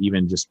to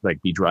even just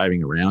like be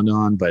driving around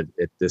on. But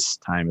at this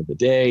time of the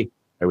day,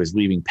 I was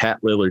leaving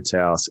Pat Lillard's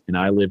house, and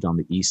I lived on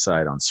the east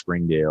side on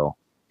Springdale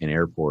and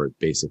Airport,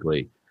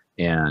 basically.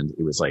 And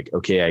it was like,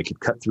 okay, I could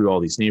cut through all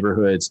these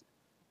neighborhoods.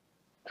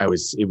 It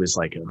was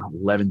like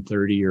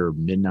 11:30 or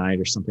midnight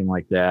or something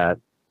like that.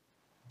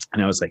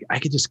 And I was like, I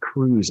could just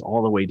cruise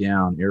all the way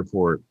down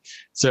Airport.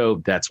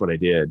 So that's what I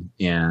did.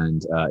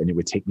 And it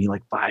would take me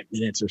like 5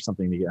 minutes or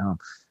something to get home.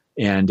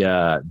 And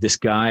this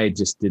guy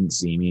just didn't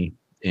see me.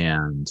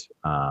 And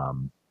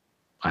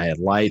I had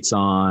lights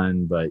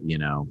on, but,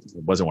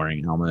 wasn't wearing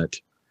a helmet.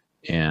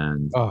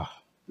 And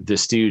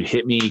this dude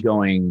hit me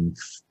going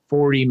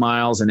 40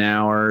 miles an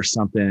hour or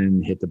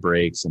something, hit the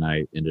brakes, and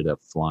I ended up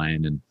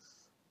flying and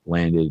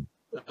landed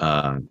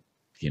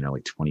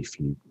like 20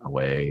 feet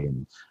away.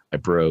 And I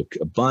broke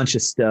a bunch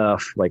of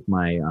stuff, like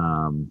my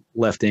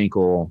left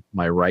ankle,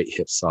 my right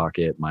hip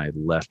socket, my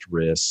left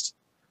wrist,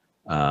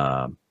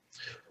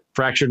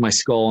 fractured my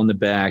skull in the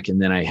back.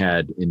 And then I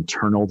had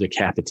internal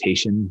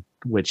decapitation,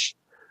 which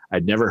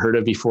I'd never heard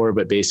of before.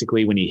 But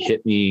basically when he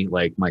hit me,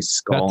 like my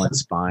skull and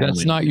spine.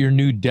 That's not your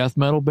new death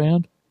metal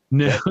band?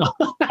 No.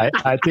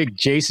 I think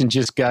Jason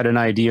just got an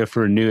idea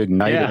for a new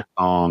Ignited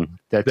song.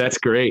 That's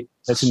great.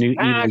 That's a new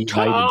Ignited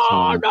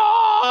song.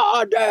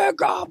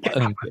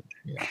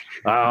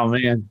 Oh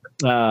man.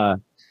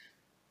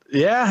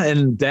 Yeah,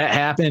 and that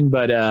happened,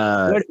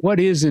 but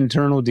what is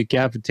internal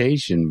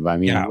decapitation? I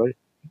mean,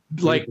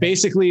 like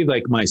basically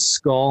like my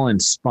skull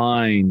and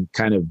spine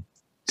kind of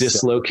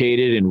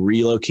dislocated and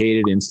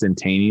relocated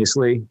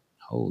instantaneously.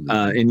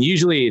 And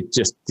usually it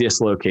just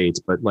dislocates,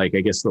 but like, I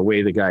guess the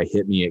way the guy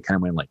hit me, it kind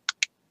of went like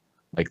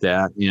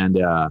that. And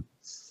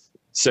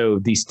so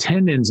these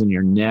tendons in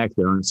your neck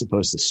that aren't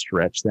supposed to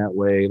stretch that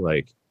way,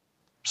 like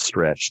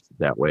stretched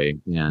that way.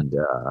 And,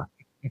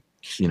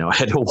 I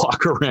had to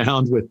walk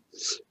around with,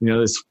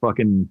 this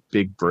fucking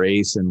big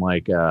brace. And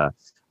like, I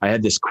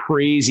had this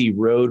crazy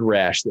road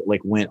rash that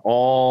like went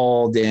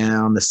all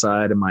down the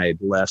side of my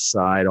left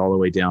side, all the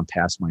way down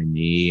past my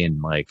knee. And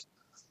like,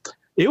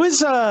 it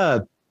was,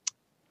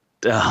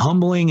 a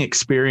humbling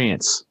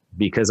experience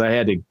because I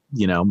had to,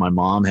 my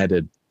mom had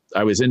to,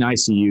 I was in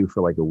ICU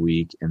for like a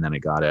week and then I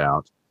got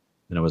out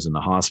and I was in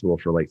the hospital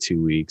for like 2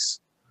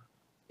 weeks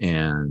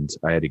and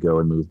I had to go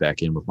and move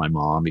back in with my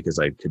mom because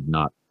I could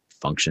not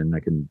function. I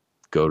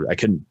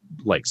couldn't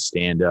like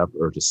stand up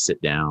or just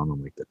sit down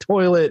on like the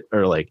toilet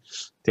or like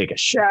take a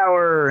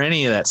shower or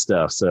any of that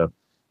stuff. So,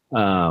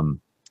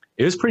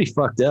 it was pretty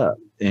fucked up.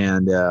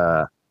 And,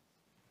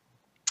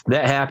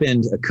 that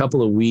happened a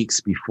couple of weeks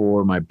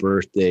before my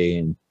birthday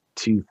in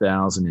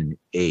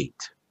 2008,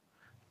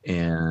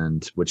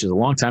 and which is a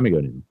long time ago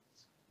now.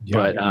 Yeah.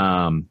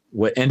 But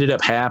what ended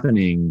up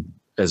happening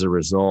as a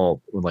result,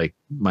 like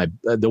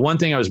the one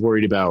thing I was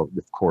worried about,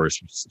 of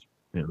course, was,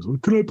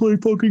 can I play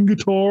fucking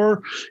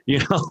guitar?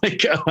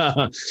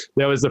 That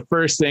was the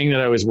first thing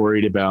that I was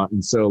worried about.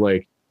 And so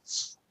like,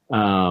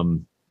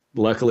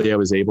 luckily I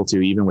was able to,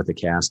 even with the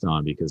cast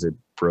on, because it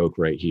broke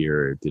right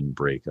here. It didn't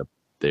break up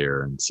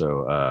there. And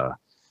so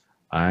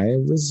I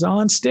was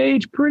on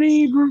stage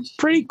pretty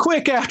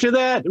quick after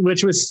that,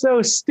 which was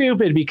so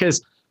stupid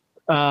because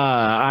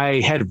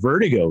I had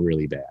vertigo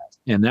really bad.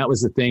 And that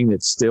was the thing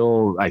that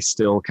I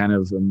still kind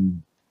of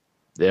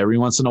every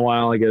once in a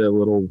while I get a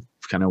little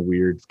kind of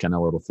weird kind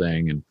of little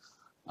thing. And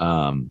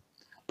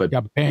but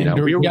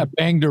we got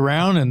banged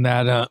around in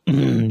that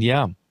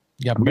we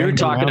were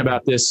talking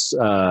about this,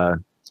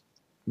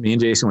 me and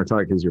Jason were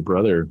talking because your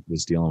brother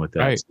was dealing with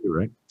that too,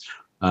 right?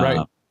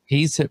 Right.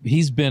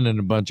 He's been in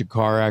a bunch of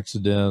car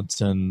accidents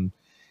and,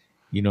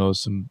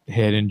 some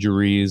head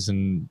injuries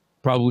and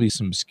probably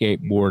some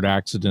skateboard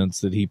accidents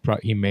that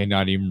he may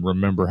not even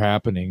remember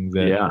happening.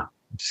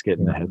 Just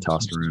getting the head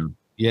tossed around.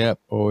 Yeah.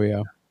 Oh,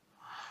 yeah.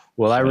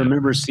 Well, I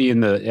remember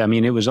seeing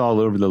it was all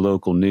over the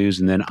local news.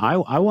 And then I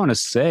want to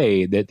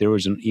say that there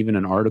was even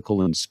an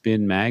article in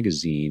Spin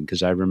magazine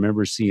because I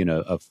remember seeing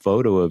a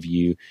photo of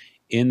you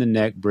in the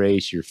neck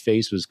brace. Your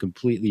face was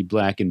completely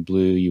black and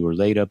blue. You were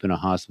laid up in a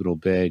hospital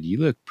bed. You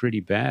looked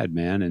pretty bad,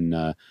 man.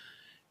 And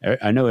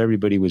I know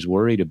everybody was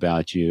worried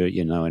about you,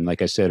 and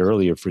like I said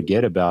earlier,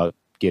 forget about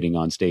getting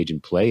on stage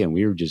and play. And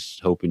we were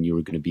just hoping you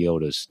were going to be able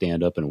to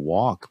stand up and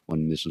walk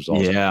when this was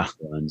all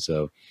done.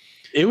 So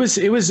it was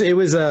that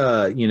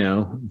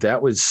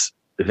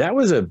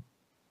was a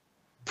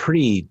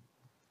pretty,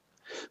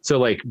 so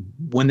like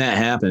when that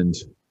happened,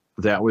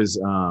 that was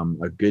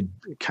a good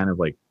kind of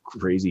like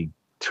crazy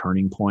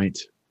turning point,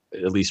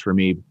 at least for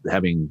me,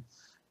 having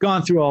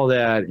gone through all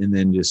that. And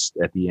then just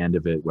at the end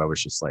of it, I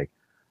was just like,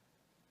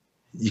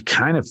 you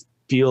kind of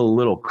feel a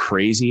little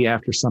crazy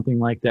after something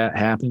like that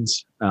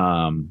happens.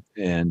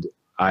 And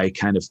I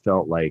kind of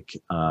felt like,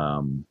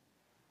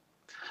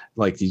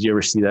 did you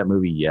ever see that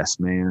movie, Yes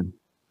Man?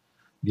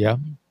 Yeah.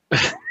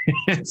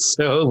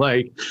 So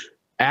like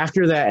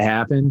after that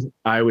happened,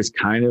 I was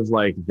kind of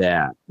like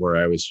that, where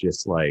I was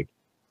just like,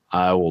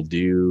 I will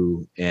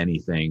do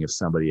anything if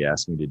somebody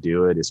asks me to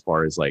do it, as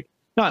far as like,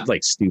 not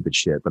like stupid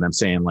shit, but I'm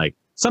saying like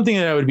something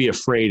that I would be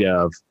afraid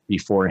of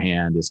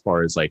beforehand, as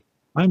far as like,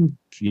 I'm,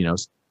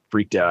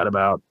 freaked out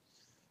about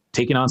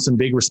taking on some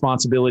big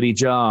responsibility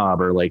job,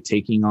 or like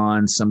taking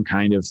on some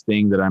kind of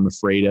thing that I'm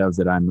afraid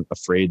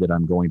that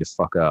I'm going to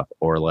fuck up,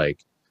 or like,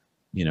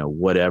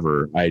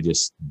 whatever. I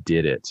just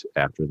did it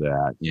after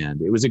that.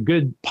 And it was a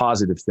good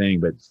positive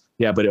thing, but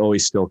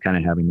always still kind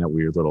of having that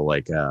weird little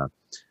like,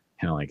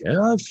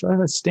 if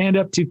I stand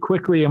up too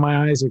quickly and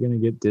my eyes are going to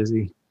get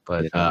dizzy.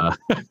 But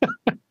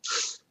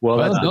well,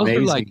 that's those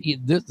amazing. are like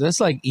that's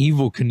like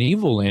Evel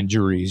Knievel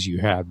injuries you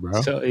had,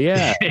 bro. So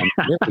yeah,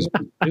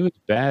 it was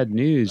bad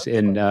news,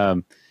 and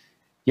and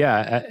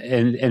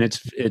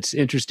it's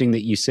interesting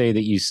that you say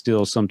that you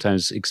still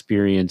sometimes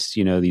experience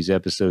these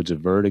episodes of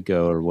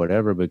vertigo or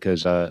whatever,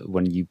 because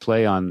when you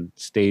play on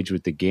stage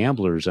with the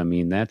Gamblers, I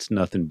mean that's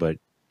nothing but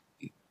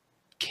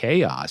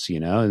chaos,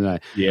 you know. And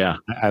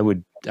I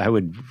would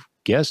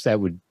guess that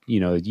would, you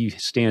know, you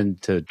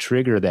stand to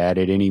trigger that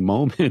at any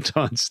moment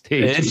on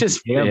stage. It's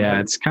just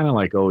it's kind of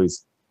like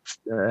always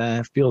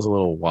feels a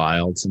little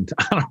wild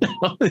sometimes. I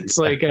don't know. It's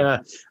like I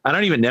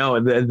don't even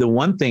know. The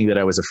one thing that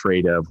I was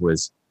afraid of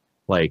was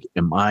like,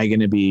 am I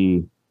going to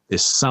be? Did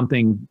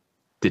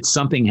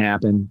something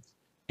happen,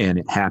 and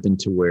it happened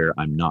to where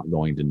I'm not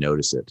going to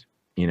notice it?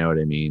 You know what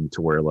I mean?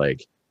 To where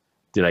like,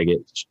 did I get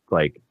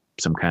like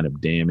some kind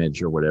of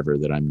damage or whatever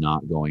that I'm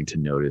not going to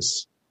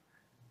notice?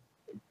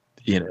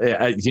 You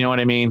know what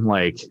I mean?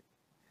 Like,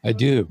 I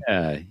do.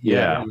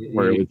 Yeah.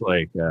 Where it was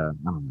like, I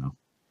don't know.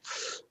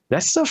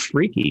 That's so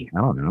freaky.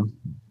 I don't know.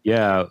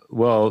 Yeah.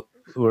 Well,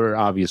 we're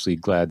obviously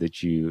glad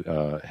that you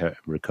have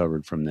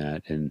recovered from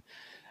that. And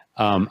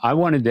I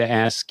wanted to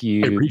ask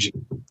you.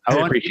 I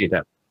appreciate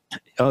that.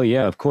 Oh,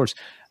 yeah, of course.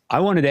 I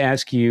wanted to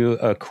ask you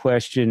a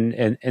question,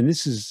 and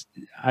this is,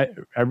 I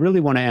really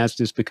want to ask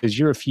this because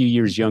you're a few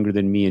years younger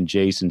than me and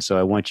Jason, so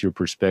I want your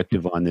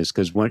perspective on this,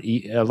 because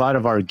a lot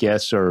of our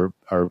guests are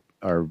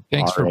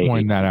Thanks for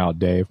pointing that out,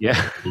 Dave.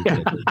 Yeah.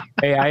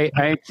 Hey,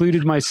 I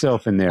included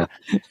myself in there,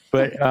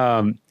 but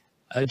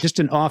just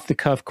an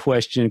off-the-cuff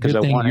question, because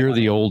you're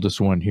the oldest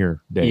one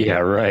here, Dave. Yeah,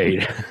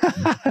 right.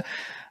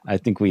 I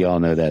think we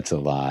all know that's a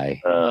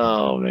lie.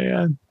 Oh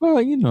man.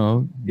 Well, you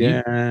know,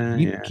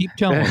 keep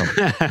telling them.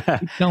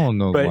 Keep telling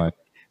those lies.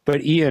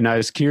 But Ian, I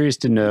was curious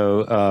to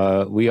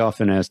know. We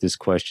often ask this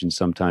question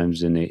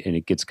sometimes, and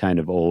it gets kind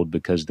of old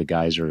because the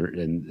guys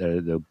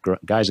and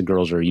guys and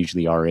girls are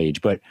usually our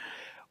age. But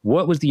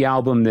what was the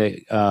album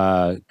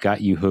that got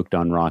you hooked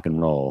on rock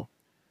and roll?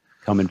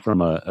 Coming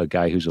from a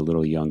guy who's a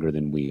little younger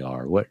than we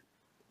are,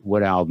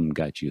 what album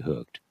got you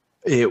hooked?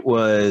 It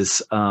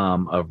was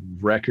a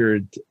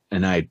record,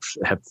 and I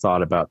have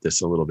thought about this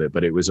a little bit,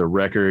 but it was a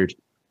record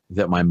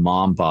that my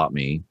mom bought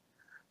me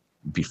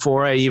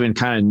before I even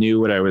kind of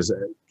knew what I was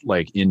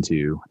like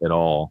into at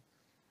all,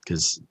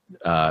 because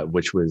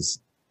which was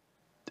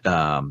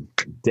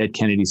Dead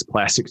Kennedy's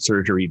Plastic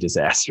Surgery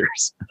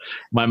Disasters.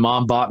 My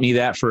mom bought me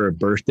that for a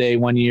birthday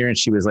one year, and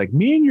she was like,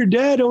 "Me and your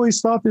dad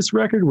always thought this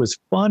record was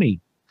funny,"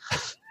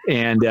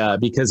 and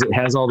because it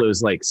has all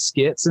those like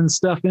skits and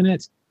stuff in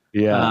it.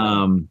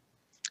 Yeah.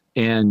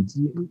 And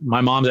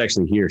my mom's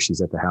actually here. She's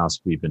at the house.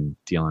 We've been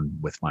dealing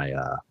with my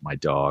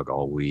dog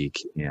all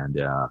week, and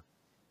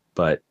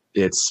but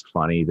it's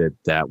funny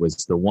that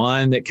was the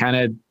one that kind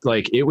of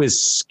like, it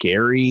was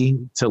scary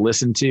to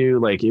listen to.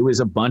 Like, it was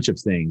a bunch of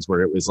things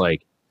where it was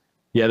like,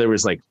 yeah, there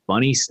was like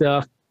funny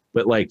stuff,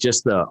 but like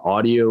just the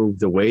audio,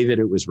 the way that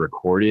it was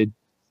recorded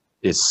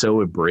is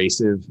so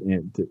abrasive,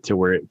 and to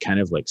where it kind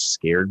of like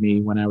scared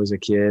me when I was a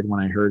kid when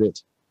I heard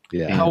it.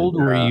 Yeah. How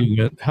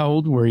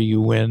old were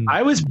you when?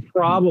 I was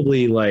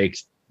probably like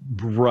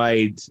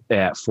right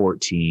at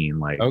 14,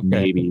 like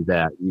maybe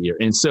that year.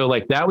 And so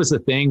like, that was the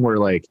thing where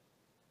like,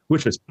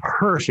 which was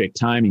perfect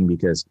timing,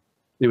 because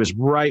it was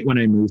right when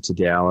I moved to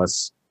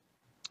Dallas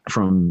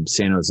from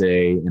San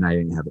Jose, and I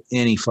didn't have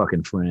any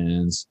fucking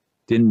friends,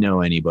 didn't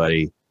know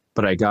anybody,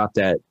 but I got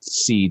that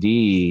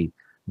CD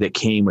that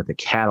came with a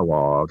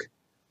catalog.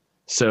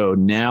 So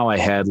now I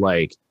had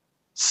like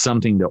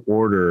something to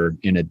order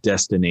in a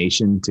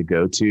destination to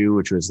go to,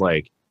 which was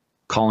like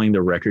calling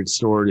the record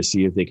store to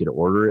see if they could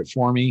order it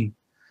for me.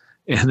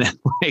 And then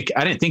like,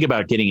 I didn't think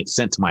about getting it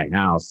sent to my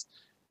house.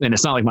 And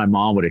it's not like my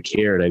mom would have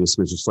cared. I just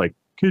was just like,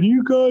 "Can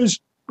you guys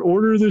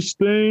order this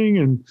thing?"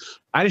 And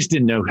I just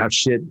didn't know how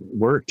shit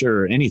worked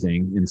or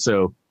anything. And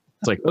so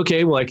it's like,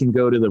 okay, well, I can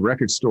go to the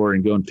record store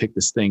and go and pick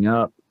this thing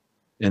up.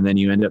 And then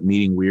you end up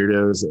meeting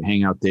weirdos that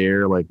hang out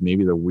there, like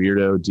maybe the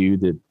weirdo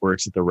dude that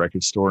works at the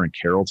record store in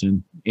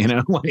Carrollton, you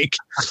know, like.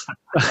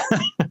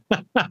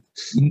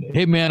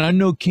 Hey, man, I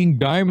know King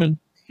Diamond.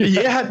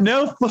 Yeah,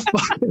 no,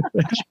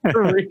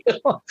 for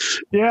real.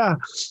 Yeah.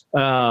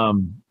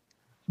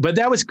 But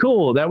that was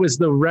cool. That was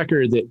the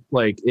record that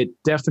like, it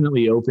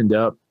definitely opened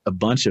up a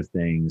bunch of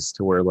things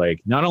to where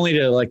like, not only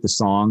to like the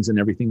songs and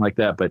everything like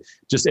that, but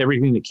just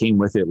everything that came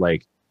with it.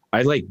 Like,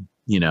 I like,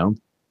 you know,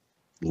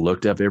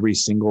 looked up every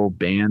single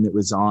band that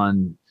was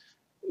on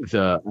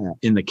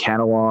in the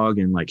catalog,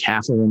 and like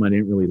half of them I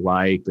didn't really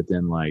like, but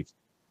then like,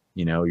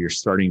 you know, you're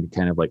starting to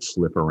kind of like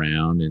flip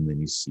around, and then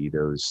you see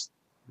those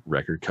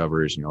record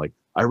covers and you're like,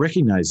 I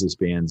recognize this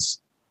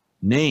band's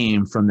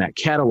name from that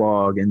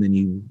catalog. And then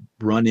you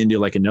run into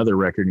like another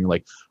record and you're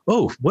like,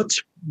 oh,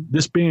 what's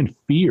this band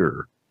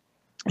Fear,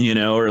 you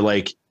know, or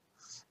like,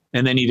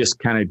 and then you just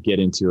kind of get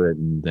into it,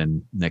 and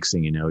then next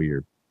thing you know,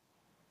 you're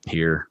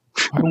here.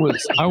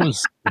 I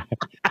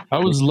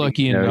was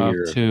lucky enough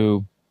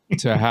to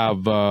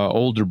have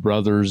older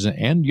brothers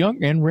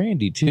and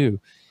Randy too.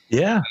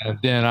 Yeah. And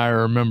then I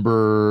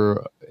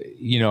remember,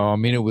 you know, I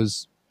mean, it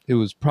was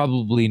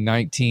probably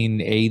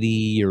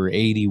 1980 or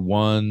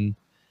 81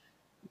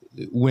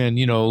 when,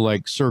 you know,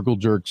 like Circle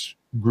Jerks,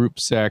 Group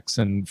Sex,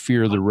 and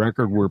Fear the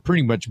Record were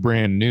pretty much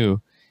brand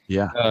new.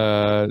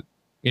 Yeah.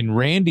 And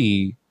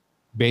Randy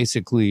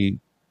basically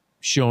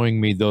showing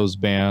me those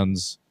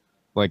bands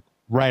like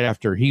right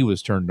after he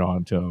was turned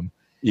on to them.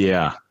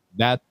 Yeah.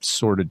 that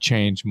sort of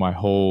changed my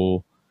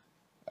whole.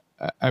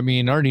 I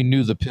mean, I already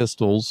knew the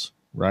Pistols,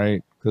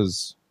 right?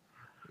 Because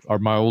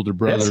my older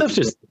brothers. That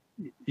stuff just,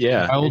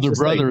 yeah. My older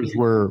brothers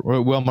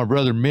my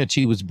brother Mitch,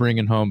 he was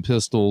bringing home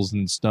Pistols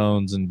and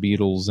Stones and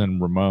Beatles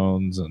and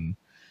Ramones and,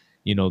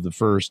 the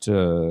first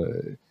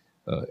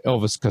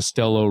Elvis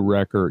Costello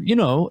record,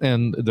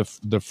 and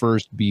the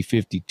first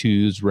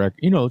B-52s record,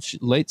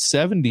 late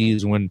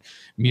 70s when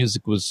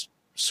music was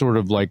sort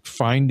of like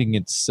finding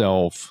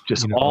itself.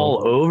 Just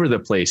all over the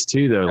place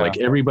too, though. Yeah. Like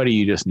everybody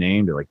you just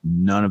named, like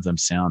none of them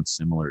sound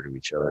similar to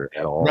each other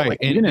at all. Right. Like,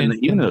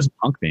 even those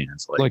punk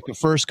bands. Like the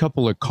first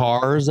couple of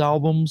Cars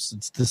albums,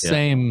 it's the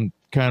same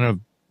kind of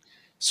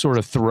sort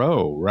of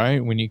throw,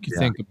 right? When you can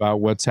think about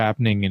what's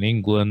happening in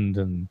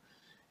England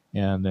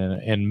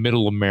and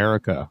middle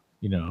America,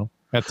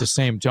 at the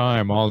same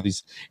time, all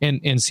these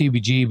and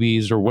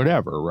CBGBs or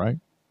whatever, right?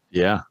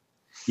 Yeah.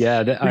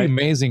 Yeah.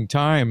 Amazing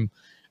time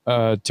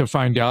to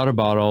find out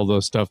about all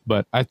those stuff.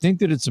 But I think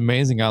that it's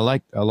amazing. I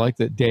like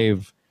that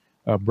Dave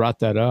brought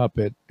that up.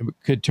 It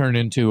could turn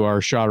into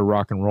our shot of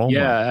rock and roll.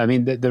 Yeah. I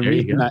mean,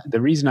 the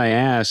reason I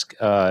ask,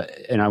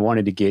 and I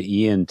wanted to get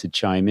Ian to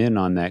chime in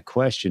on that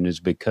question is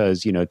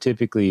because,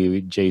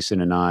 typically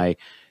Jason and I,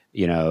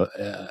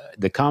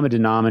 the common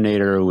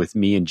denominator with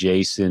me and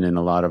Jason and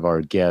a lot of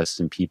our guests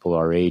and people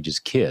our age is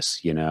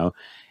Kiss,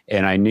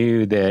 and I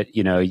knew that,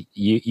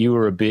 you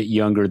were a bit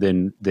younger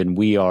than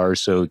we are.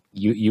 So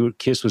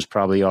Kiss was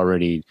probably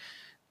already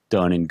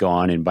done and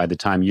gone. And by the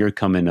time you're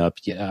coming up,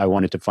 I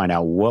wanted to find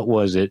out what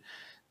was it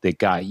that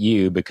got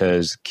you,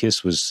 because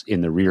Kiss was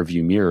in the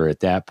rearview mirror at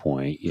that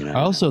point. I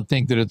also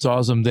think that it's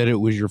awesome that it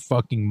was your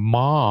fucking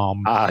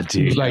mom.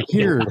 Dude. Like,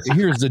 here's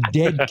the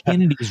Dead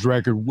Kennedys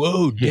record.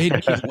 Whoa,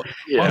 Dead Kennedys.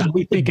 Why do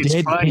we think it's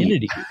funny?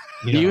 Kennedy?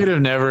 You would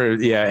have never,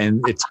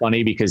 and it's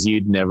funny because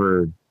you'd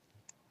never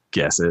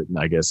guess it,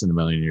 I guess, in a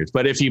million years.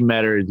 But if you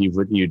met her,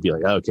 you'd be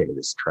like, okay,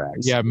 this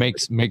tracks. Yeah, it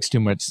makes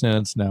too much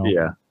sense now.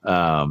 Yeah.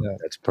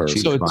 That's perfect.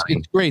 So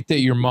it's great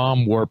that your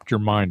mom warped your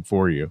mind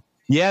for you.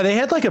 Yeah, they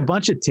had like a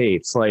bunch of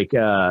tapes. Like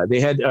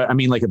they had,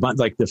 like a bunch.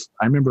 Like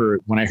I remember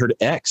when I heard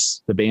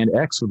X, the band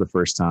X, for the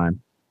first time.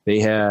 They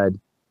had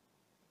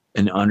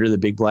an Under the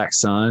Big Black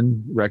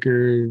Sun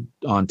record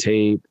on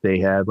tape. They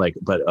had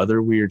but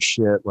other weird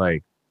shit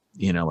like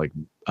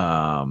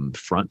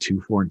Front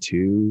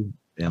 242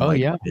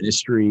 and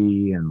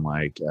Ministry and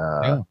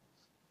Butthole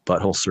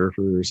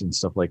Surfers and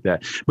stuff like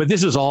that. But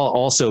this was all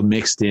also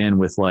mixed in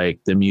with like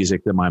the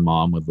music that my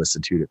mom would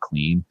listen to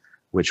clean,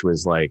 which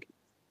was like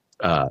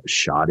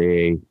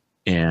Sade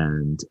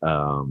and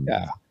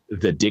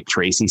the Dick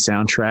Tracy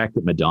soundtrack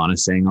that Madonna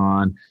sang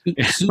on.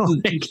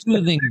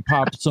 Soothing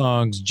pop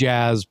songs,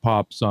 jazz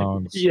pop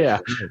songs. Yeah.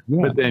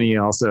 But then he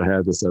also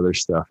had this other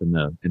stuff in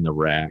the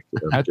rack.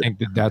 I think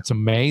that's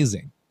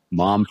amazing.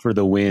 Mom for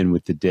the win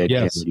with the Dead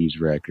Kennedys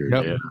record.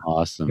 Yep. Yeah.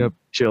 Awesome. Yep.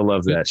 She'll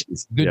love that.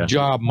 Good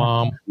job,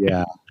 Mom.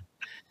 Yeah.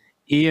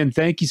 Ian,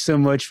 thank you so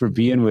much for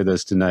being with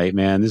us tonight,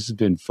 man. This has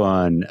been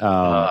fun.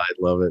 I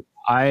love it.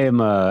 I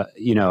am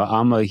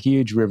I'm a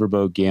huge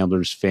Riverboat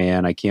Gamblers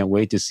fan. I can't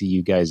wait to see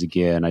you guys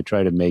again. I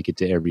try to make it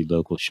to every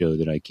local show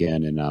that I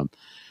can, and I'm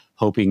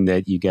hoping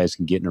that you guys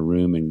can get in a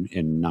room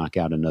and knock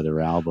out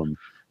another album.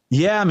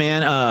 Yeah,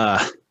 man.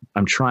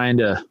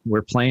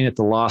 We're playing at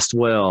the Lost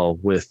Well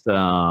with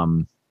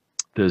the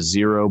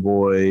Zero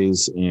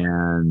Boys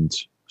and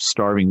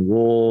Starving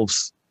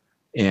Wolves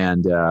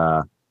and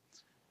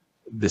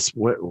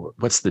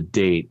what's the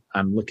date?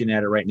 I'm looking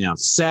at it right now.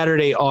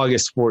 Saturday,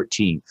 August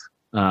 14th.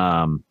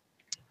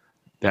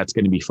 That's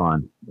going to be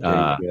fun.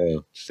 There you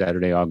go.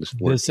 Saturday, August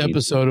 14th. This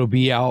episode will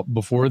be out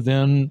before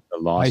then,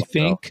 I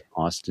think.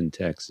 Austin,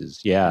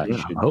 Texas. Yeah,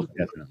 I hope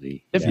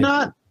definitely. If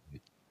not,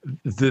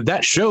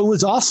 that show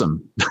was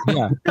awesome.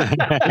 Yeah.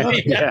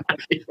 Yeah.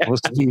 We'll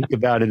speak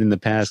about it in the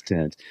past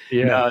tense.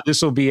 Yeah. No,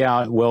 this will be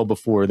out well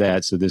before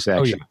that, so this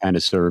actually kind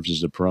of serves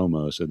as a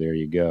promo. So there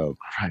you go.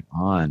 Right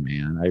on,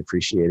 man. I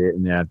appreciate it.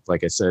 And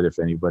like I said, if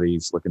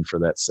anybody's looking for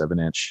that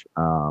 7-inch,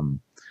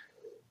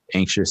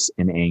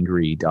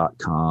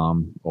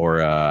 anxiousandangry.com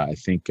or I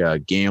think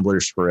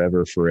Gamblers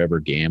Forever,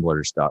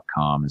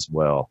 forevergamblers.com as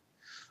well.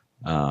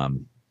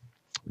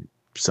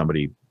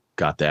 Somebody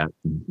got that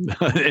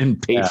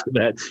and paid for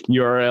that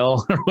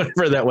URL or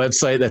whatever, that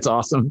website. That's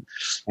awesome.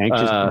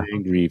 Anxious and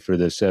Angry for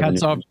the 7.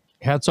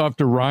 Hats off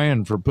to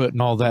Ryan for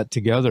putting all that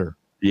together.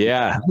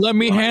 Yeah. Let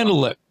me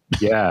handle it.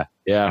 Yeah.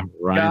 Yeah.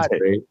 Ryan's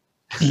great.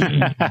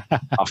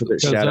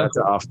 Shout out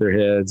to Off Their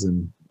Heads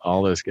and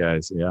all those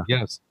guys. Yeah.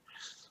 Yes.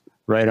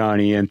 Right on,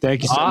 Ian.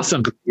 Thank you so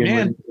awesome.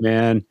 much.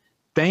 Man.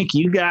 Thank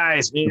you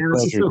guys, man.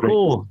 This is so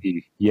cool.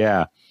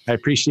 Yeah. I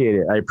appreciate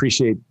it. I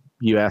appreciate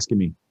you asking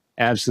me.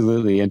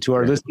 Absolutely. And to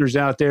our listeners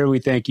out there, we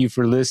thank you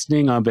for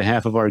listening. On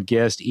behalf of our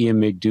guest, Ian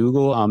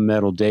McDougall, I'm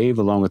Metal Dave,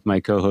 along with my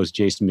co-host,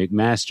 Jason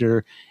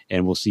McMaster.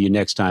 And we'll see you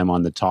next time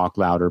on the Talk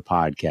Louder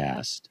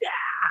podcast. Yeah.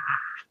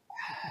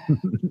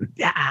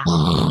 Yeah.